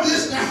allow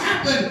this to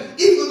happen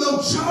even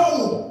though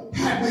Job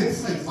had been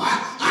faithful.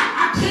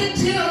 I can't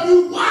tell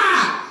you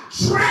why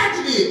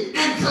tragedy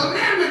and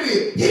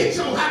calamity hit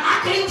Job.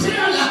 I can't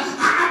tell you.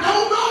 I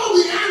don't know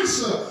the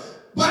answer,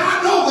 but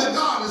I know that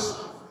God is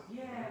sovereign.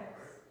 Yes.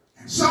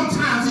 And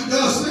sometimes he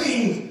does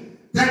things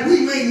that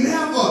we may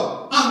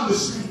never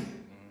understand.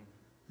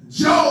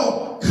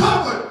 Job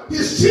covered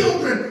his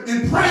children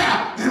in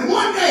prayer, and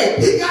one day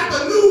he got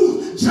the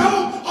news,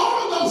 Job,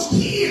 all of those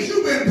kids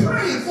you've been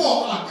praying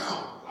for are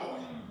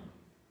gone.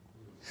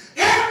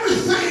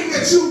 Everything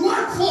that you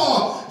worked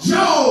for,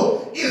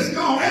 Job, is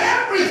gone.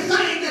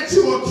 Everything that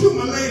you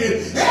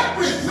accumulated,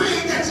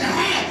 everything that you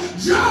had,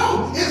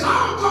 Job, is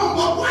all gone.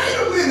 But wait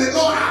a minute,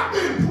 Lord, I've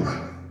been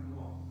praying.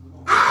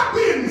 I've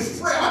been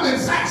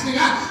fasting.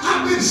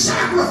 I've been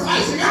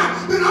sacrificing.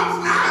 I've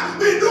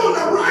been doing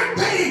the right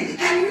thing.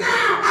 And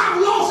now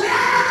I've lost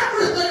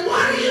everything.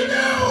 What do you do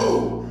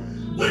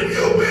when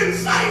you've been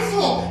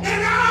faithful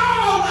and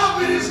all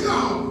of it is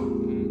gone?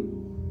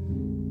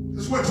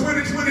 That's what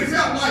 2020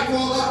 felt like for a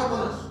lot of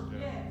us.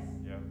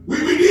 We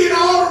did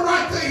all the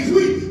right things.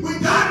 We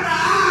dotted our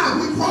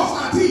I's. We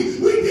crossed our T's.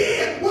 We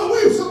did what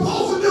we were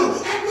supposed to do.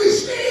 And we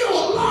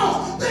still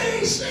lost.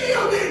 Things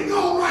still didn't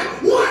go right.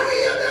 What do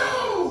you do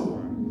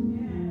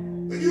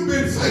when you've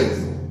been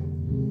faithful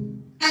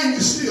and you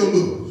still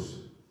lose?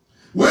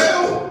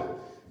 Well,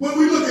 when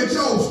we look at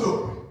Job's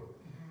story,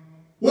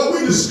 what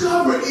we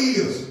discover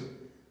is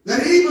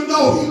that even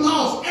though he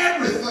lost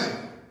everything,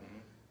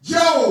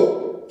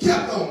 Job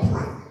kept on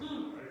praying.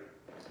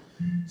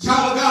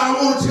 Child of God,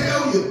 I want to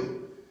tell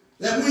you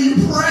that when you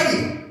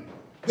pray,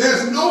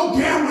 there's no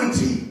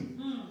guarantee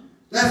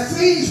that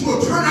things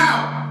will turn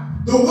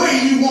out the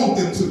way you want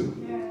them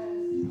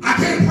to. I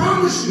can't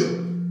promise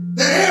you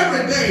that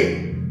every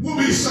day will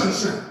be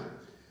sunshine.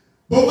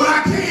 But what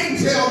I can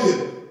tell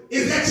you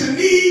is that you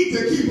need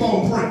to keep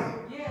on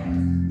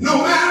praying. No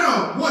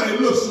matter what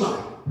it looks like.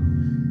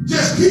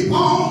 Just keep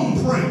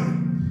on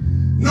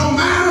praying. No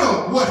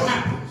matter what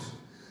happens.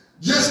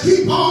 Just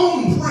keep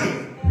on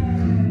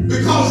praying.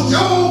 Because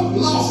Job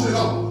lost it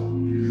all.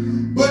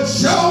 But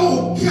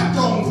Job kept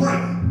on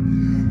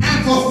praying.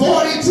 And for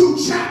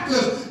 42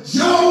 chapters,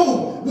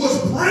 Job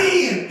was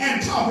praying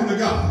and talking to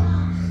God.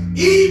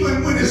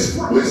 Even when his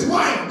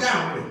wife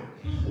doubted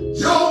him,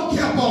 Job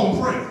kept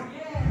on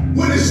praying.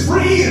 when his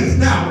friends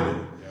doubted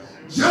him,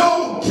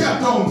 Job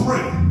kept on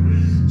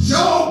praying.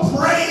 Job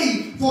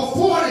prayed for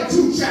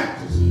 42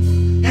 chapters.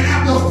 And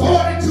after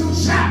 42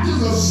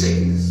 chapters of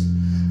sickness,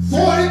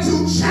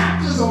 42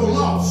 chapters of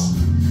loss,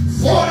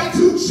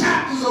 42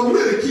 chapters of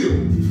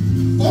ridicule,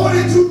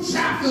 42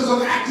 chapters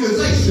of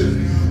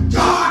accusation,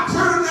 God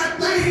turned that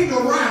thing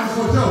around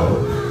for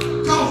Job.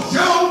 Because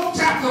Job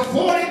chapter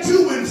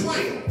 42 and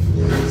 12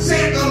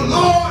 said the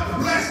Lord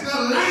blessed the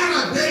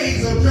latter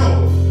days of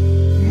Job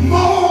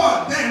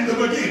more than the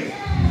beginning.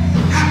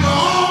 After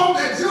all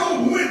that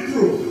Job went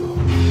through,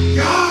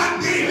 God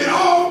gave it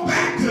all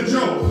back to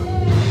Job.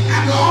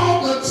 After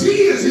all the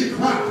tears he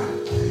cried,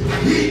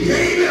 he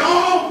gave it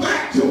all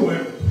back to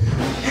him.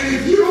 And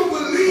if you don't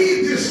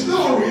believe this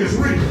story is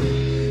real,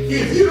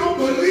 if you don't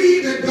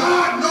believe that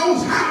God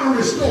knows how to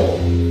restore,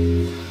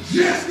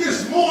 just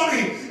this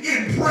morning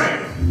in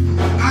prayer,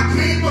 I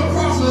came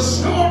across a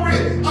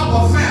story of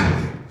a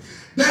family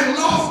that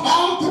lost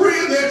all 3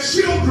 of their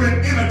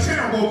children in a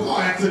terrible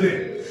car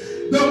accident.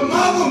 The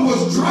mother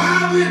was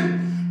driving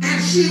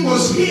and she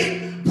was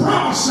hit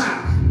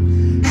broadside.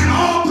 And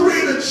all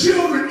 3 of the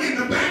children in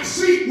the back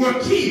seat were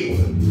killed.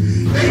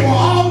 They were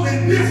all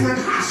in different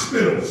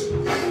hospitals.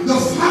 The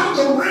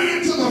father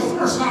ran to the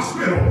first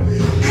hospital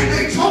and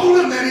they told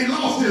him that he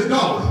lost his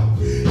daughter.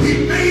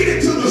 He made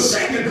it to the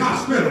second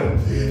hospital.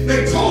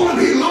 They told him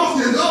he lost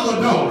his other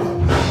daughter.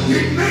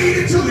 He made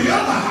it to the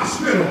other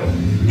hospital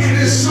and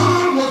his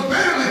son was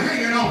barely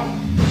hanging on.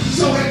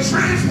 So they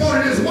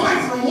transported his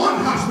wife from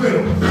one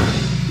hospital,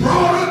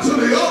 brought her to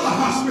the other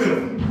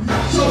hospital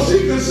so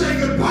she could say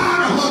goodbye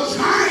to her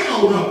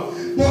child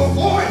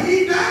before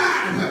he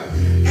died.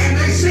 And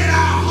they said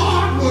our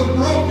heart was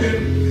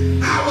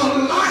broken, our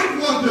life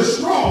was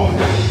destroyed.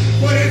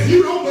 But if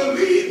you don't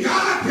believe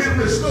God can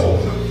restore,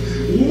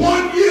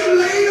 1 year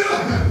later,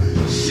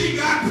 she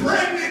got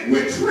pregnant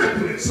with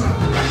triplets.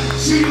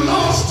 She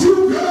lost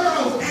 2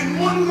 girls and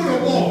 1 little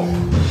boy.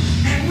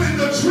 And when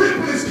the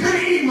triplets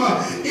came,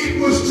 it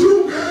was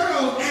 2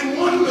 girls and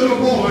 1 little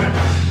boy.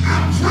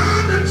 I'm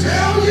trying to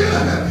tell you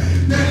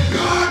that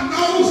God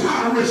knows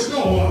how to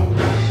restore.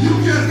 You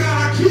just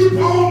got to keep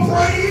on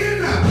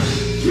praying,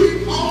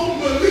 keep on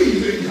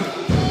believing,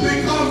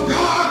 because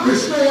God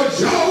restored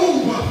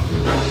Job,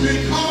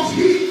 because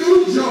he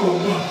knew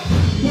Job.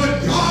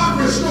 But God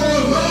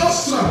restores us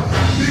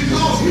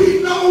because he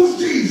knows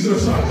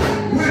Jesus.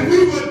 When we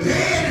were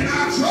dead in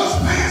our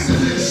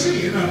trespasses and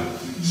sin,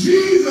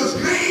 Jesus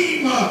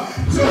came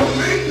to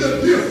make the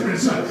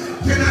difference.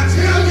 Can I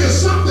tell you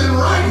something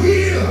right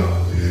here?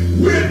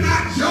 We're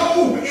not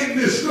Job in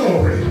this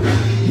story.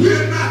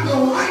 We're not the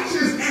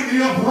righteous and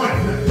the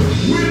upright.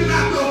 We're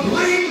not the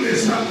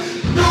blameless.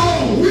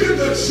 No, we're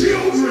the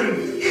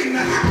children in the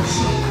house.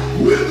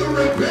 We're the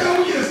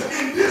rebellious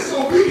and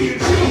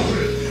disobedient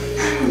children.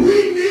 And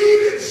we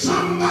needed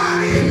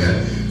somebody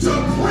to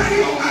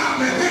pray on our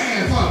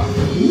behalf.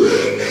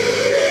 We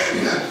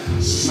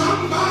needed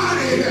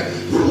somebody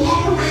who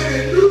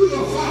already knew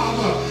the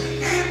Father.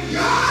 And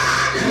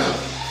God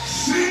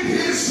sent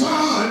his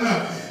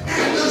Son.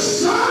 And the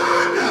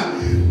Son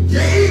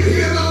gave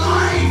his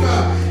life.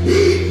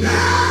 He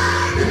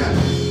died.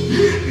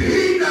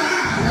 He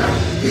died.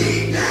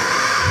 He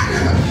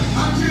died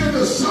until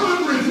the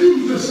sun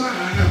refused to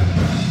shine.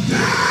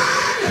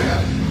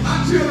 Died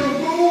until the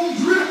moon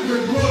dripped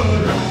with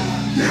blood.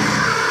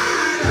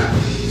 Died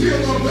till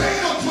the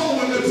bell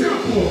tolled in the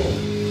temple.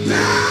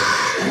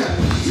 Died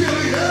till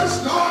the earth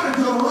started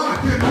to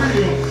rock and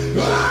reel.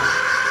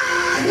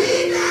 He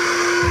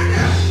died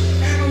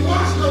and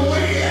washed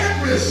away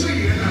every sin.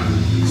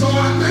 So I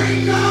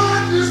thank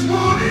God this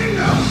morning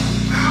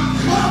I'm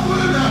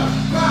covered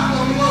by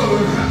the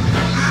blood.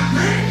 I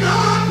thank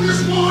God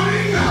this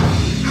morning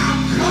I'm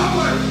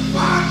covered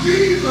by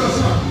Jesus.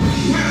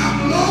 When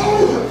I'm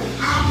low,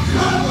 I'm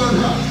covered.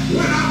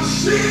 When I'm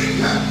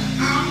sick,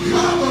 I'm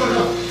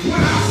covered.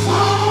 When I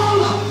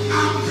fall,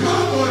 I'm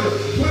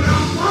covered. When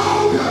I'm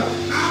broke,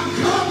 I'm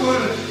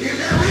covered. Is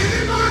there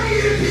anybody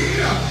in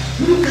here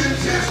who can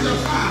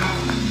testify?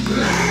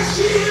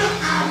 Last year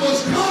I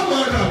was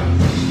covered.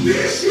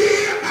 This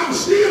year I'm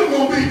still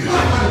going to be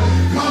covered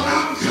because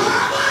I'm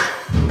covered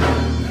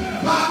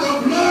by the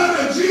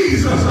blood of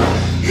Jesus.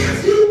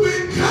 If you've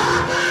been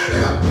covered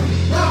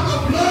by the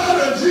blood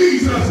of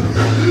Jesus,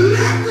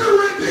 let the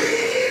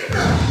redeemed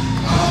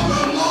of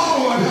the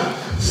Lord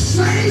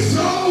say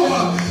so.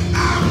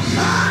 I'm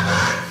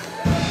covered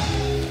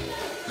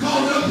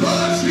because the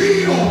blood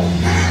still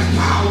has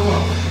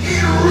power.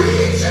 It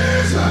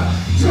reaches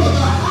to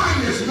the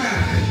highest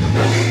mountain.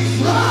 It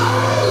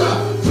flows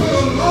to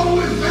the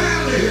lowest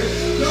valley.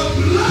 The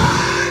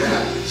blood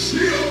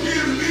still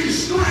gives me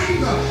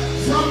strength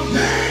from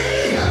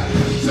day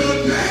to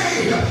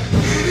day,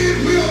 and it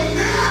will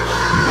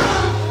never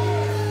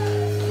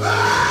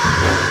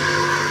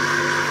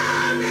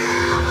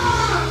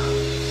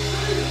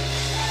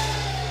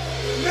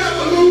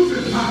lose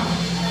its power.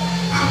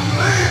 I'm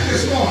glad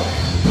this morning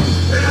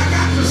that I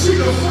got to see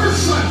the first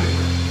Sunday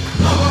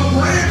of a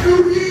brand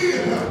new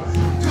year,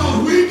 because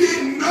we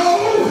didn't know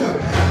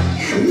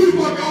if we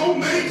were going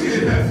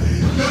died,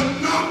 the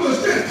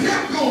numbers just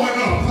kept going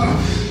up.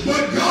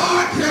 But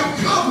God kept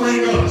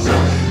covering us.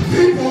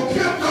 People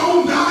kept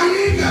on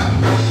dying,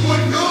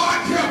 but God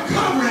kept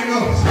covering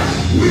us.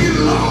 We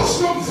lost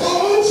some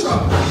folks,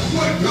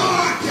 but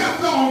God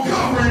kept on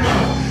covering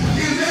us.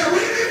 Is there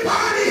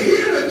anybody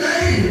here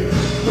today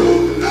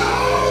who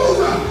knows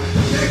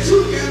that you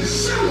can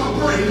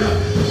celebrate?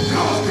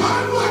 Because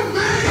God was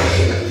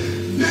made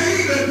day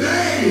to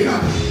day. I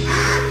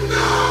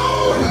know.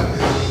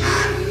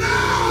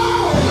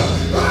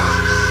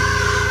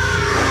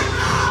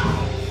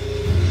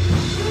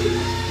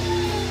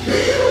 He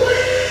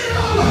will.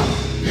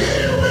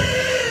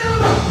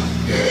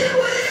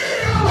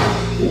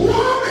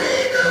 Won't he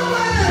do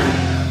it?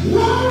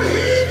 Won't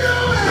he do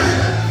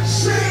it?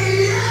 Say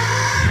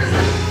yes.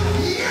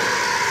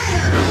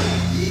 Yes.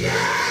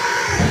 Yes.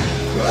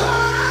 Oh,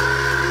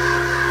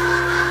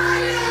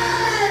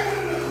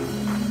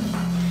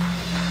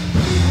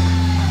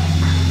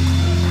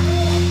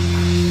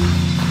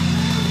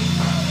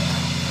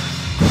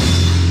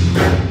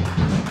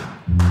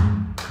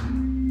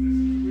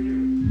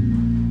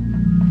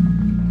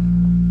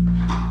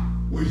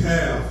 we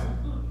have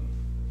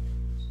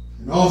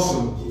an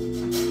awesome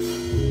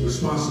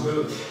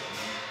responsibility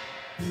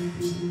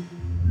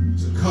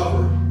to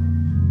cover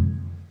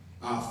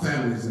our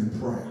families in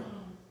prayer.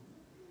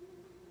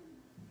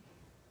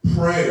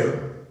 Prayer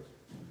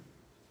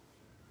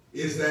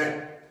is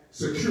that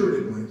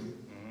security blanket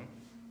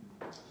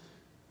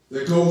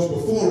that goes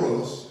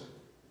before us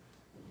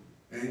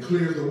and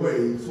clears the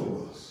way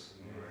for us.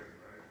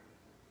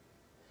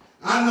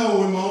 I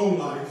know in my own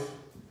life,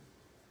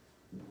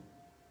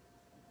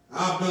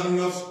 I've done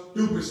enough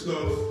stupid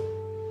stuff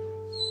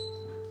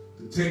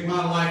to take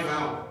my life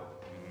out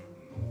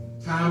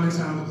time and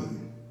time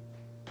again.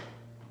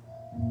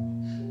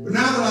 But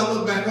now that I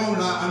look back on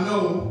it, I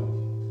know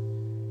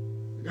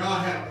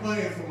God had a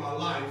plan for my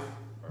life.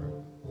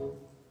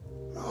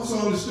 I also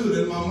understood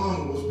that my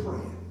mama was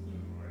praying.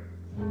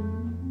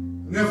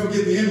 I'll never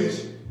forget the image.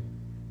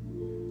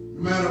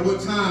 No matter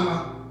what time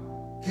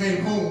I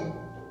came home,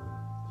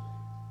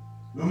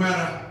 no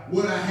matter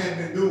what I had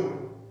been doing,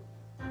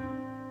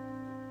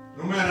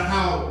 no matter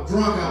how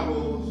drunk I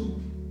was,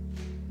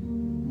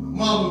 my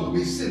mama would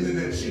be sitting in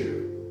that chair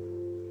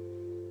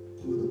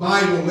with the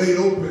Bible laid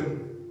open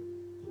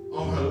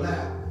on her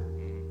lap.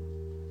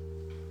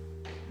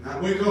 And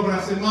I'd wake up and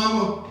I'd say,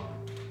 Mama,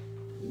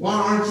 why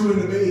aren't you in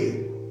the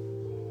bed?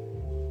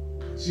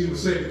 She would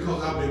say,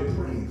 because I've been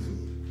praying for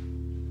you.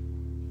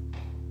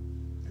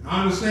 And I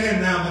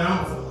understand now that I'm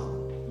a father.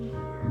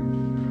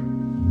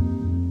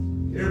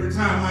 Every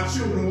time my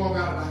children walk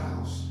out of the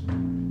house,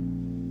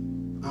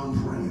 I'm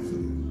praying for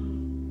you.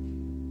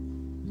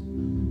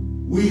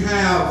 We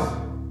have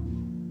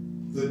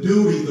the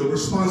duty, the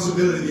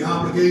responsibility, the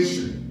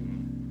obligation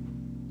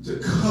to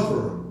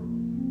cover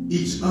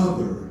each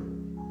other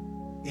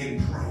in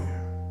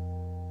prayer.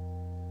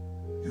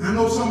 And I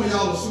know some of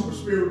y'all are super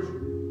spiritual.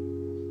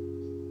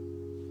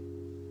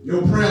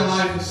 Your prayer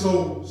life is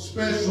so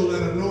special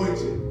and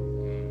anointed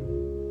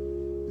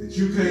that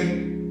you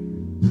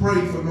can't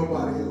pray for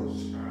nobody else.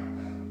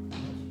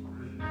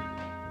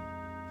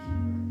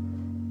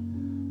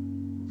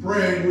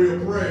 Prayer ain't real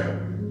prayer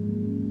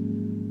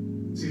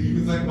until you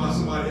can think about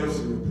somebody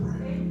else's real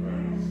prayer.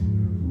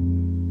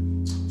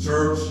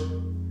 Church,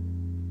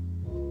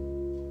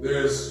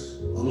 there's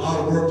a lot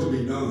of work to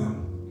be done,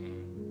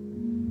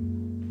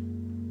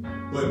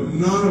 but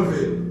none of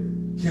it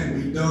can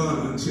be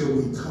done until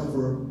we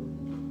cover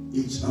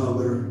each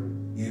other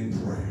in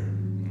prayer.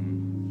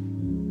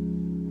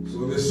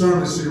 So in this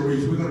sermon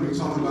series, we're going to be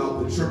talking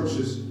about the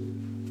church's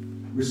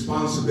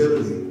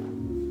responsibility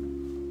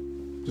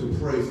to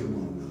pray for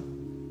one another.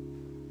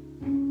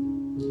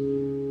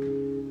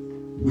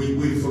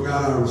 We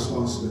forgot our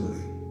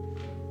responsibility.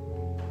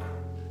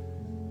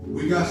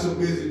 We got so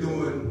busy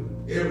doing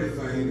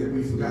everything that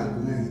we forgot to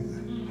do anything.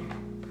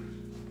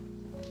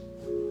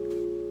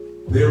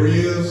 There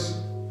is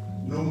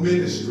no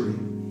ministry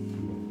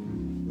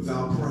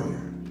without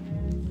prayer.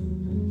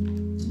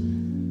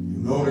 You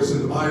notice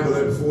in the Bible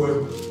that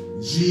before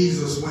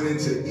Jesus went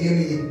into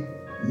any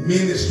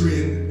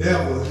ministry and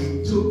endeavor,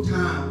 he took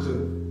time to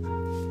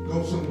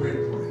go somewhere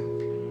and pray.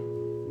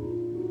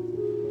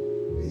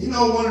 And you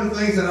know, one of the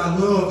things that I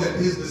love that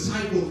his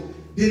disciples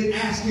didn't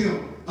ask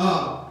him,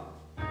 how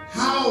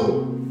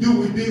do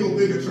we build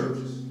bigger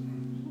churches?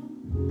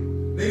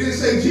 They didn't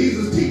say,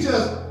 Jesus, teach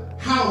us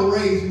how to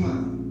raise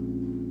money.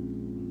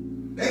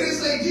 They didn't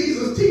say,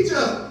 Jesus, teach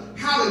us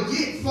how to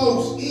get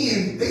folks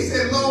in. They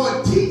said,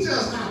 Lord, teach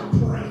us how to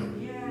pray.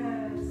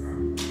 Yes.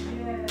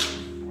 Yes.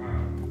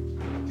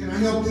 Can I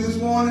help you this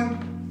morning?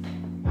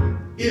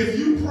 If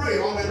you pray,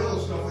 all that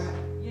other stuff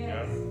happens.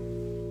 Yes.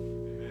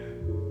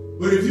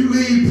 But if you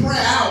leave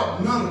prayer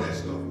out, none of that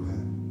stuff will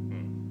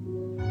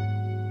happen.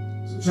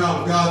 So,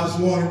 child of God, this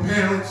morning,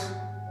 parents,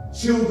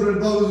 children,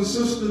 brothers and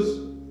sisters,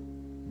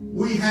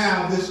 we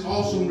have this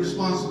awesome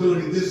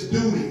responsibility, this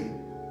duty,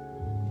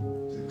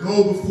 to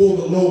go before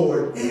the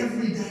Lord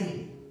every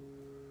day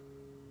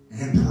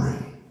and pray.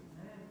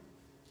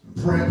 And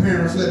pray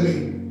grandparents, let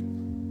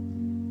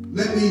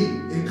me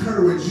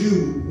encourage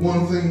you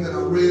one thing that I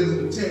read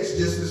in the text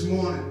just this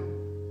morning.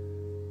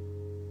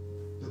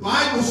 The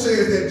Bible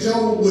says that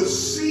Job would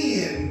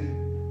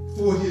send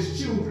for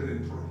his children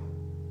and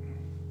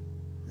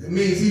pray. It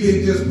means he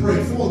didn't just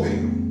pray for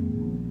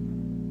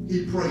them.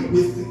 He prayed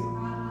with them.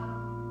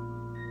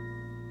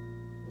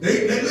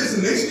 They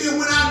listen, they still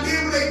went out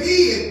there what they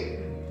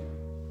did.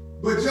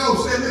 But Job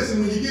said,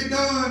 listen, when you get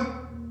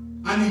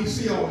done, I need to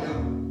see all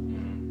y'all.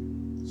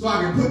 So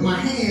I can put my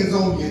hands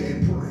on you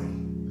and pray.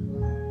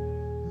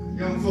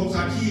 Young folks,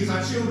 our kids,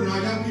 our children,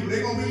 our young people,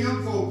 they're going to be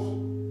young folks.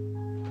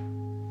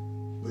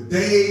 But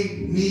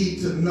they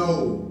need to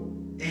know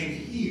and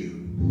hear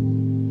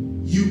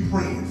you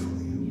praying for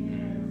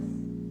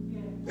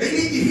them. They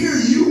need to hear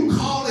you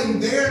calling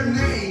their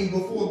name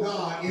before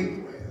God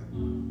in prayer.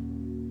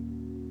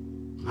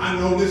 I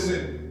know,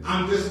 listen,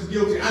 I'm just as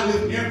guilty. I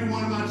lift every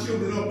one of my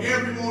children up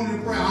every morning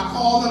in prayer. I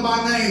call them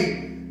by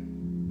name.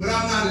 But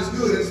I'm not as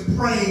good as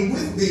praying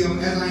with them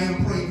as I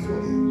am praying for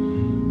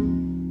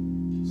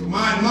them. So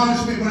my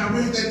admonishment when I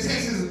read that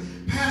text is,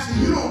 Pastor,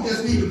 you don't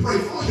just need to pray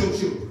for your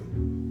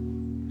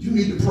children. You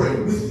need to pray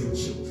with your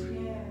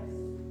children.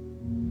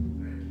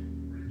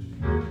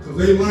 Because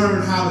they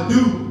learn how to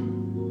do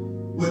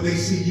what they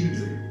see you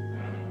do.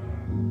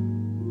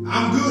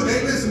 I'm good.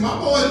 Hey, listen, my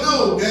boys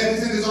know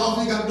Daddy's in his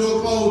office, he got the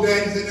door closed,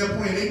 Daddy's in there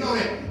praying. They know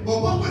that.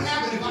 But what would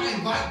happen if I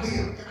invite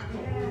them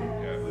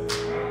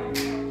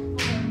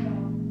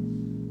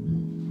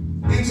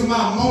into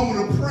my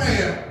moment of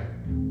prayer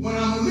when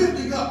I'm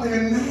lifting up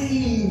their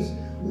names?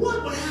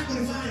 What would happen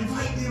if I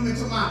invite them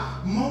into my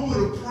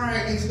moment of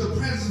prayer, into the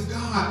presence of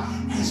God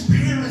as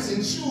parents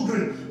and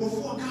children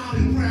before God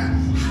in prayer?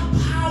 How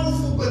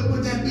powerful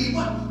would that be?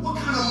 What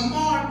kind of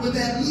mark would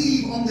that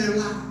leave on their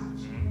lives?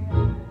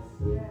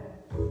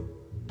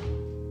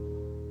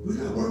 We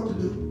got work to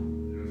do.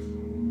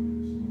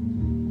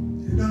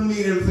 It doesn't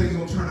mean everything's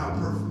going to turn out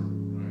perfect.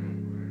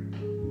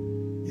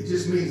 It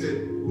just means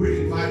that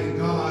we're inviting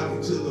God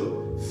into the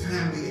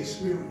family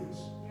experience.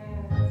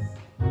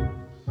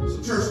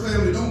 So church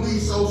family, don't be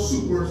so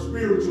super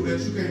spiritual that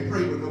you can't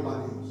pray with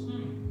nobody else.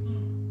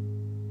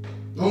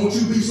 Don't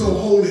you be so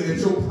holy that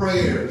your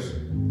prayers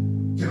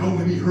can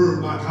only be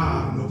heard by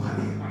God and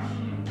nobody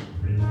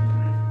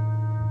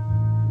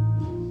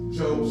else.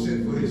 Job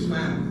sent for his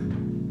family.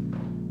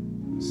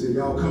 He said,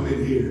 y'all come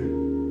in here.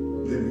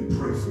 Let me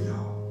pray for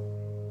y'all.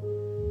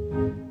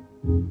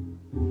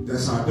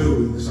 That's our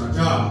duty. That's our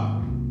job.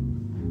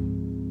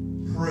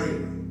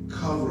 Praying,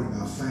 covering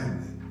our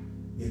family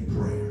in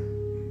prayer.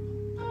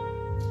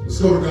 Let's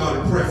go to God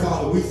in prayer.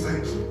 Father, we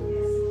thank you.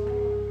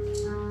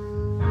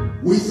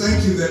 We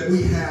thank you that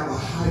we have a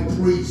high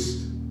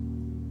priest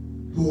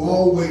who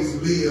always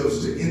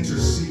lives to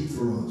intercede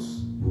for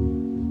us.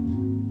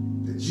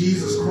 That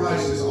Jesus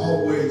Christ is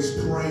always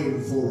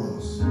praying for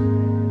us.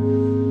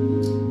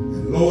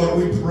 And Lord,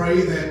 we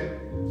pray that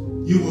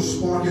you will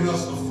spark in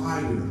us a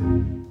fire,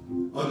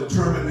 a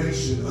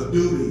determination, a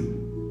duty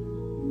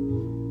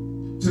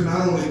to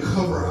not only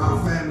cover our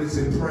families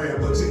in prayer,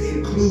 but to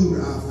include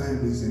our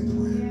families in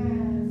prayer.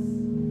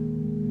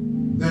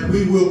 That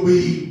we will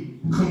be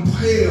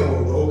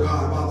compelled, oh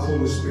God, by the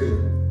Holy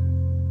Spirit,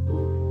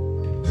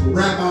 to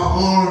wrap our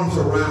arms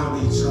around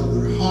each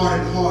other, heart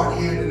in heart,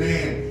 hand in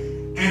hand,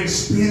 and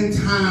spend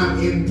time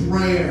in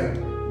prayer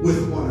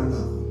with one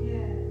another.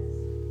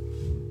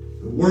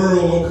 The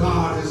world, oh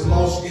God, has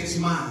lost its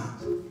mind.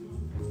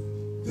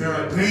 There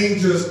are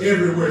dangers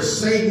everywhere.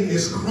 Satan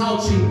is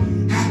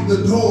crouching at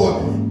the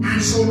door.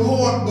 And so,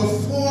 Lord,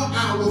 before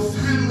our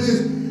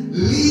families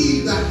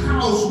leave the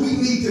house, we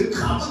need to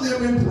cover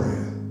them in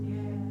prayer.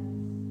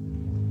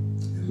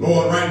 And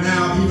Lord, right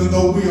now, even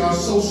though we are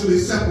socially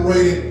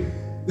separated,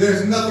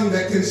 there's nothing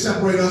that can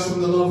separate us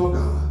from the love of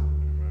God.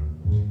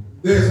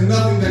 There's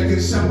nothing that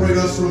can separate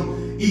us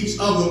from each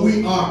other.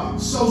 We are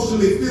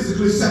socially,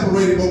 physically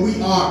separated, but we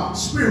are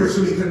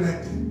spiritually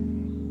connected.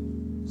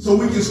 So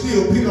we can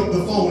still pick up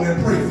the phone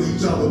and pray for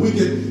each other. We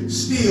can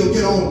still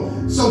get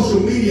on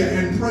social media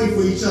and pray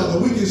for each other.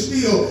 We can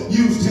still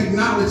use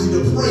technology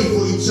to pray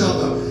for each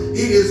other.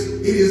 It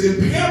is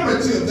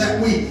imperative that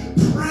we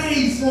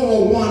pray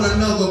for one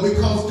another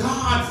because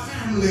God,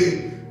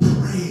 family,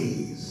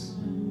 prays.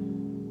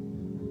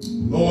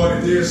 Lord,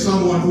 if there's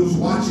someone who's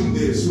watching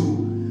this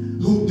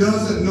who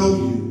doesn't know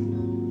you,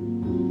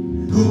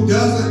 who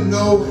doesn't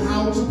know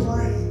how to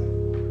pray,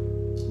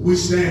 we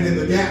stand in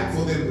the gap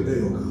for them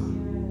today, oh God.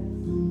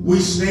 We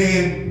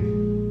stand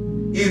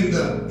in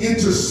the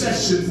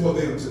intercession for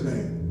them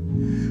today.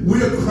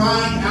 We are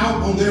crying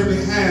out on their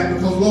behalf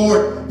because,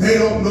 Lord, they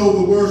don't know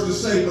the words to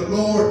say. But,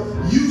 Lord,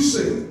 you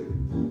said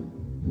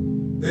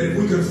that if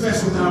we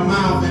confess with our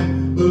mouth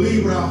and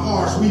believe with our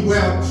hearts, we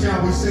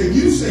shall be saved.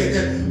 You said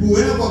that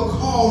whoever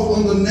calls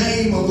on the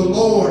name of the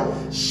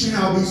Lord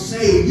shall be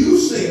saved. You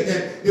said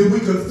that if we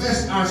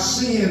confess our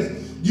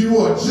sins, you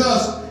are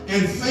just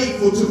and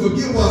faithful to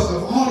forgive us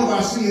of all of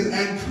our sins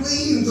and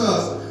cleanse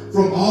us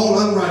from all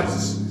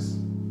unrighteousness.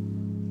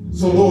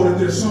 So, Lord, if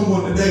there's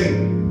someone today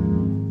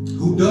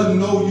who doesn't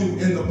know you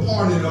in the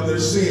pardon of their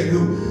sin,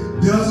 who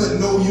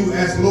doesn't know you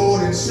as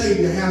Lord and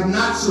Savior, have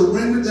not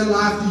surrendered their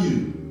life to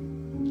you.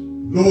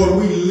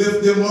 Lord, we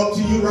lift them up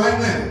to you right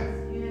now.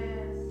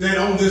 That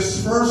on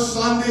this first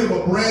Sunday of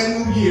a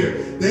brand new year,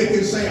 they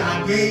can say,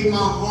 I gave my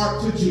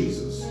heart to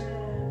Jesus.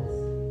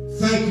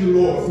 Thank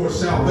you, Lord, for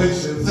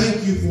salvation.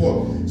 Thank you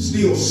for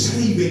still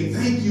saving.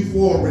 Thank you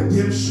for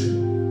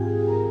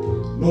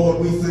redemption. Lord,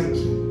 we thank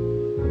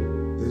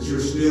you that you're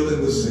still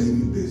in the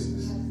saving business.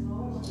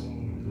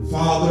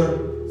 Father,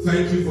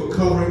 thank you for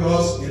covering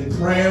us in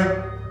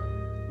prayer.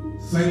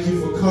 Thank you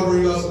for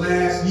covering us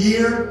last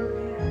year.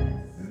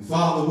 And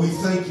Father, we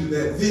thank you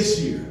that this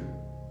year,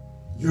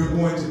 you're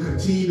going to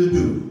continue to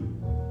do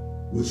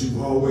what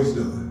you've always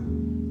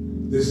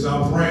done. This is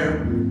our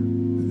prayer.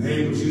 In the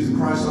name of Jesus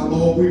Christ, our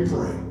Lord, we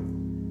pray.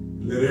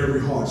 Let every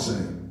heart say,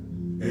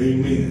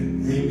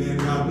 amen. Amen.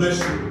 God bless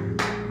you.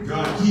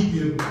 God keep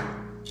you.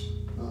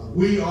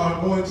 We are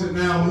going to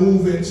now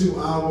move into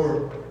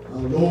our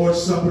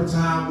Lord's Supper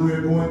time.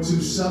 We're going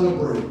to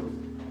celebrate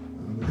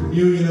the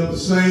communion of the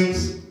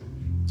saints,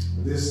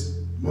 this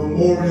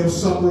memorial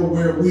supper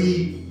where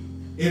we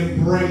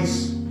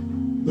embrace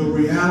the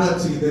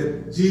reality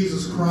that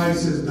Jesus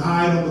Christ has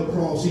died on the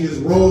cross. He has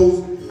rose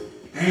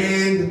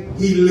and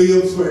he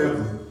lives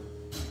forever.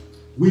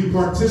 We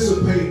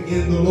participate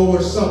in the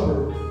Lord's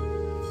Supper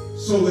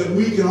so that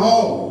we can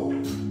all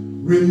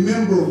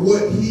remember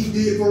what he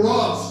did for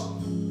us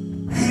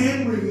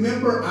and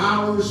remember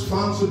our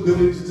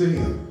responsibility to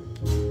him.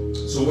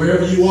 So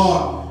wherever you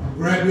are,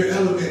 grab your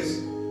elements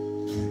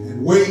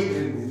and wait,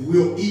 and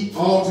we'll eat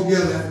all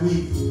together after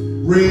we've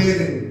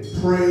read and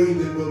prayed,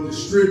 and we'll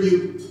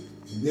distribute.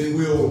 Then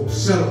we'll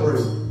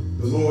celebrate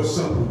the Lord's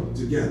Supper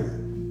together.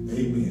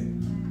 Amen.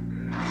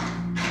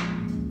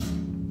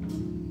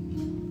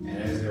 And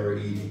as they were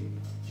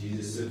eating,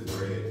 Jesus took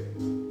bread,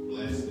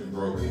 blessed and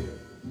broke it,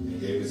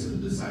 and gave it to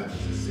the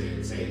disciples and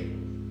said, take,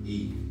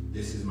 eat,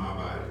 this is my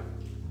body.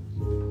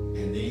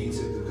 And then he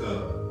took the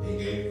cup and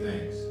gave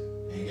thanks,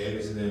 and gave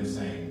it to them,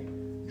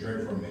 saying,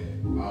 drink from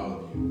it, all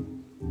of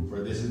you.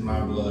 For this is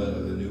my blood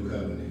of the new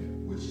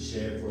covenant, which is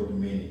shed for the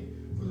many,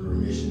 for the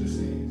remission of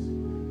sins.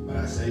 But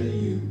I say to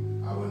you,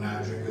 I will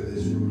not drink of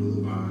this fruit of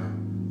the vine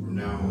from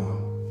now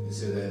on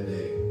until that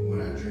day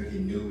when I drink it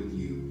new with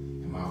you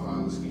in my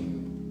Father's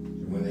kingdom.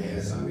 And when they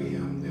had sung a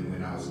hymn, they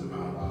went out to the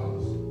Mount of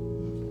Olives.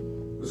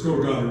 Let's go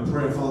to God in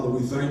prayer. Father,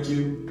 we thank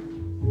you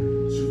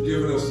that you've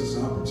given us this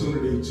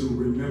opportunity to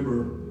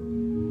remember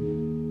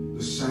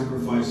the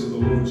sacrifice of the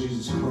Lord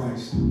Jesus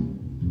Christ.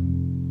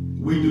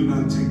 We do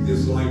not take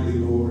this lightly,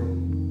 Lord.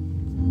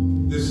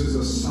 This is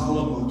a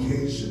solemn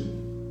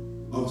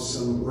occasion of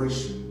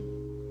celebration.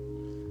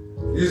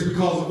 It is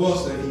because of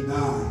us that he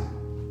died,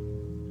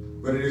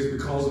 but it is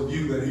because of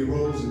you that he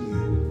rose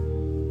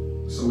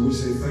again. So we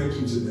say thank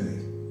you today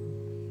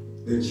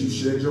that you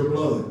shed your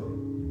blood,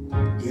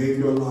 gave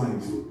your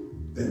life,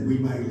 that we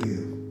might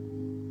live.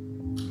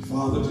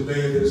 Father, today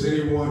if there's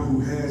anyone who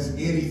has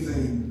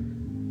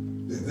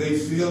anything that they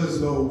feel as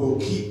though will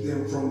keep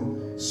them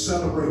from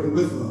celebrating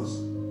with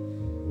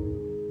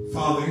us,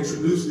 Father,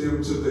 introduce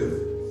them to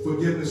the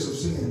forgiveness of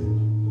sin.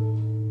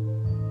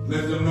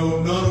 Let them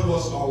know none of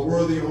us are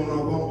worthy on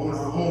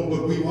our own,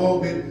 but we've all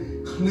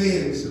been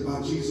cleansed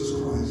by Jesus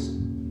Christ.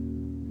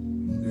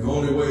 The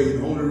only way,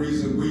 the only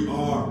reason we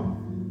are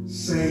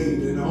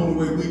saved, and the only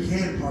way we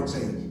can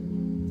partake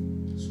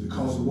is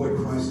because of what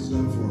Christ has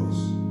done for us.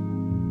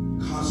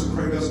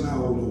 Consecrate us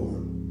now, O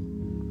Lord,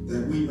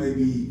 that we may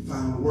be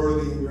found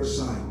worthy in your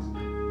sight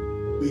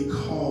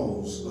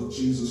because of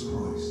Jesus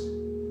Christ.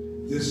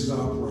 This is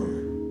our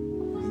prayer.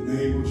 In the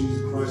name of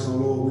Jesus Christ, our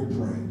Lord, we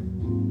pray.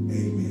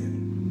 Amen.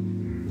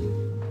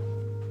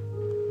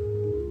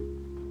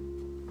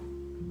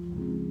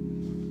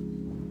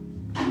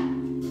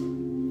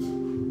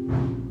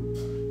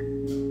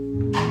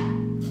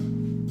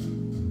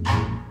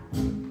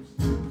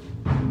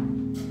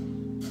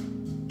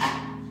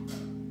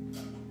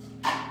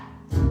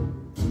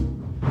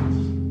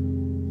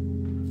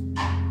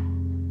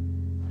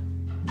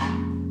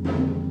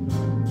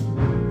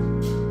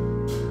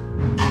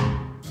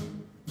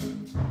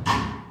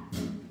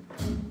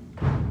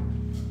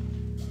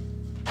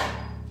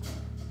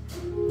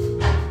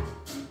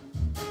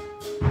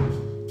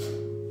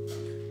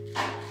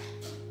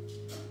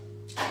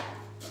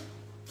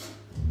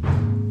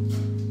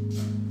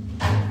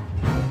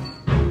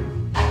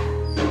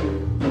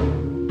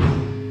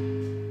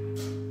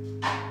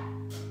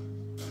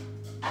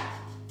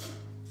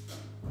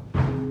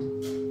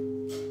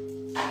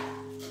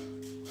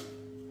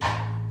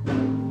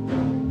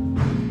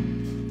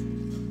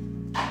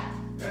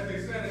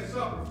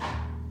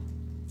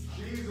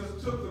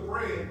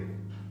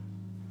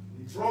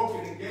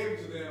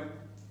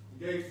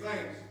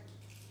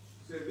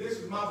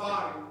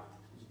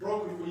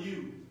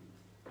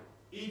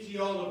 Eat ye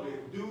all of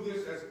it. Do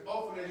this as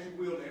often as you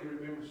will in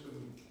remembrance of me.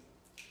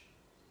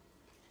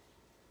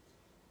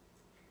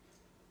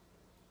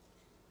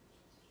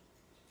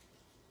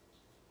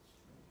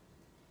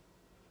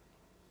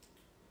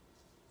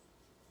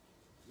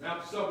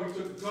 Now supper, he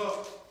took the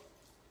cup.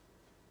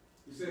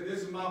 He said,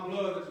 this is my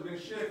blood that's been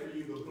shed for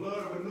you, the blood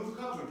of a new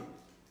covenant.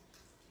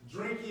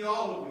 Drink ye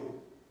all of it.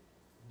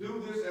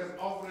 Do this as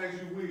often as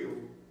you will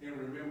in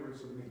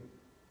remembrance of me.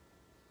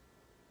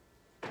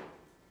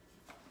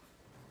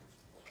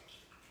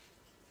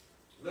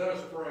 Let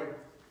us pray.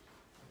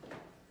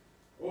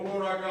 O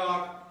Lord our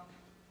God,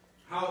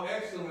 how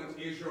excellent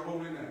is your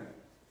holy name.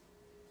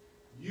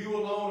 You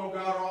alone, O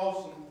God, are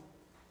awesome.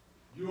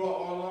 You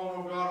are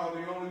alone, O God,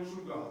 are the only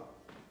true God.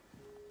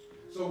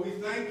 So we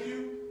thank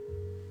you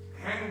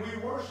and we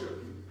worship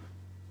you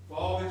for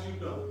all that you've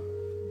done.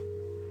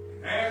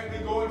 As we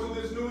go into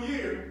this new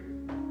year,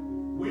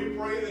 we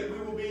pray that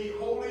we will be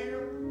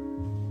holier,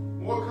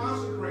 more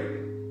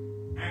consecrated,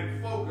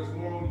 and focused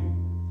more on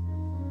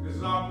you. This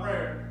is our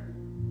prayer.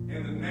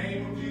 In the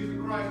name of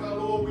Jesus Christ, our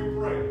Lord, we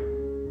pray.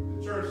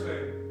 The church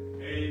say,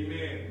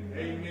 amen.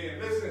 Amen.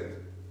 Listen,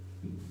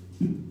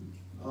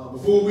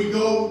 before we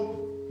go,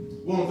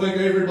 I want to thank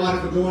everybody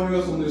for joining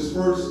us on this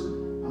first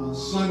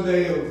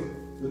Sunday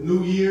of the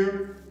new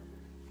year.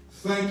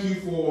 Thank you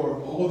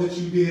for all that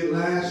you did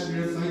last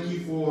year. Thank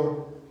you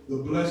for the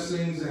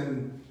blessings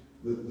and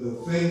the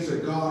things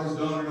that God has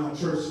done in our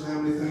church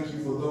family. Thank you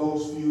for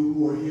those few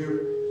who are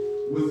here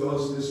with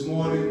us this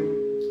morning.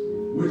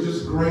 We're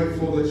just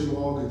grateful that you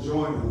all could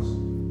join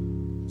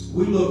us.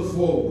 We look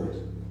forward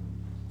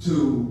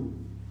to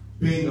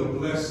being a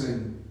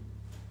blessing,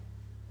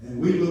 and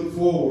we look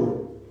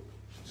forward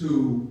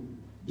to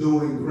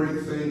doing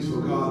great things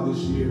for God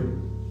this year.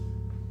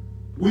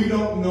 We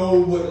don't know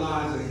what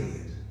lies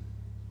ahead.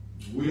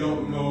 We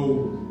don't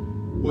know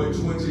what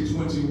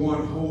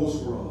 2021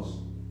 holds for us,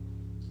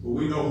 but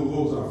we know who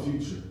holds our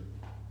future.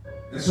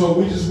 And so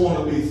we just want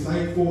to be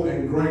thankful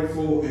and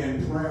grateful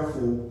and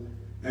prayerful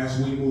as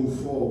we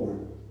move forward.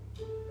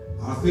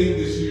 Our theme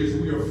this year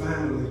is we are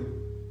family.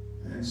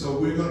 And so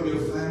we're going to be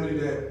a family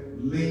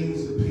that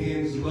leans,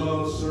 depends,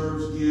 loves,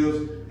 serves,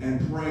 gives,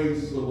 and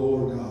praises the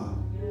Lord God.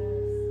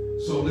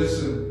 So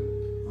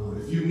listen,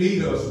 if you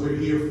need us, we're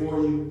here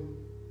for you.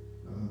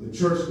 The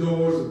church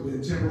doors have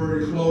been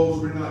temporarily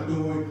closed. We're not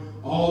doing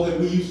all that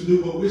we used to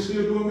do, but we're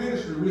still doing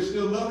ministry. We're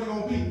still loving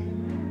on people.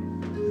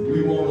 And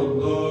we want to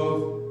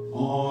love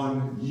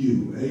on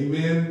you.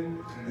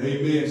 Amen.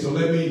 Amen. So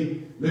let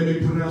me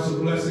pronounce a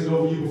blessing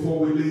over you before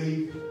we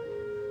leave.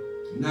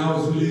 Now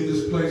as we leave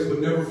this place, but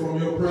never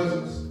from your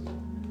presence,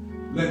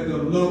 let the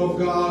love of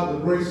God, the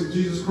grace of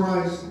Jesus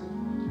Christ,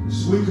 the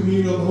sweet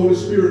communion of the Holy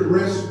Spirit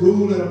rest,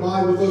 rule, and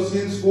abide with us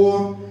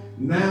henceforth,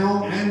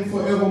 now and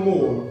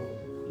forevermore.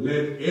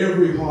 Let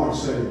every heart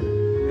say,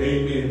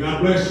 amen.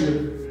 God bless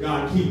you.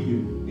 God keep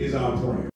you is our prayer.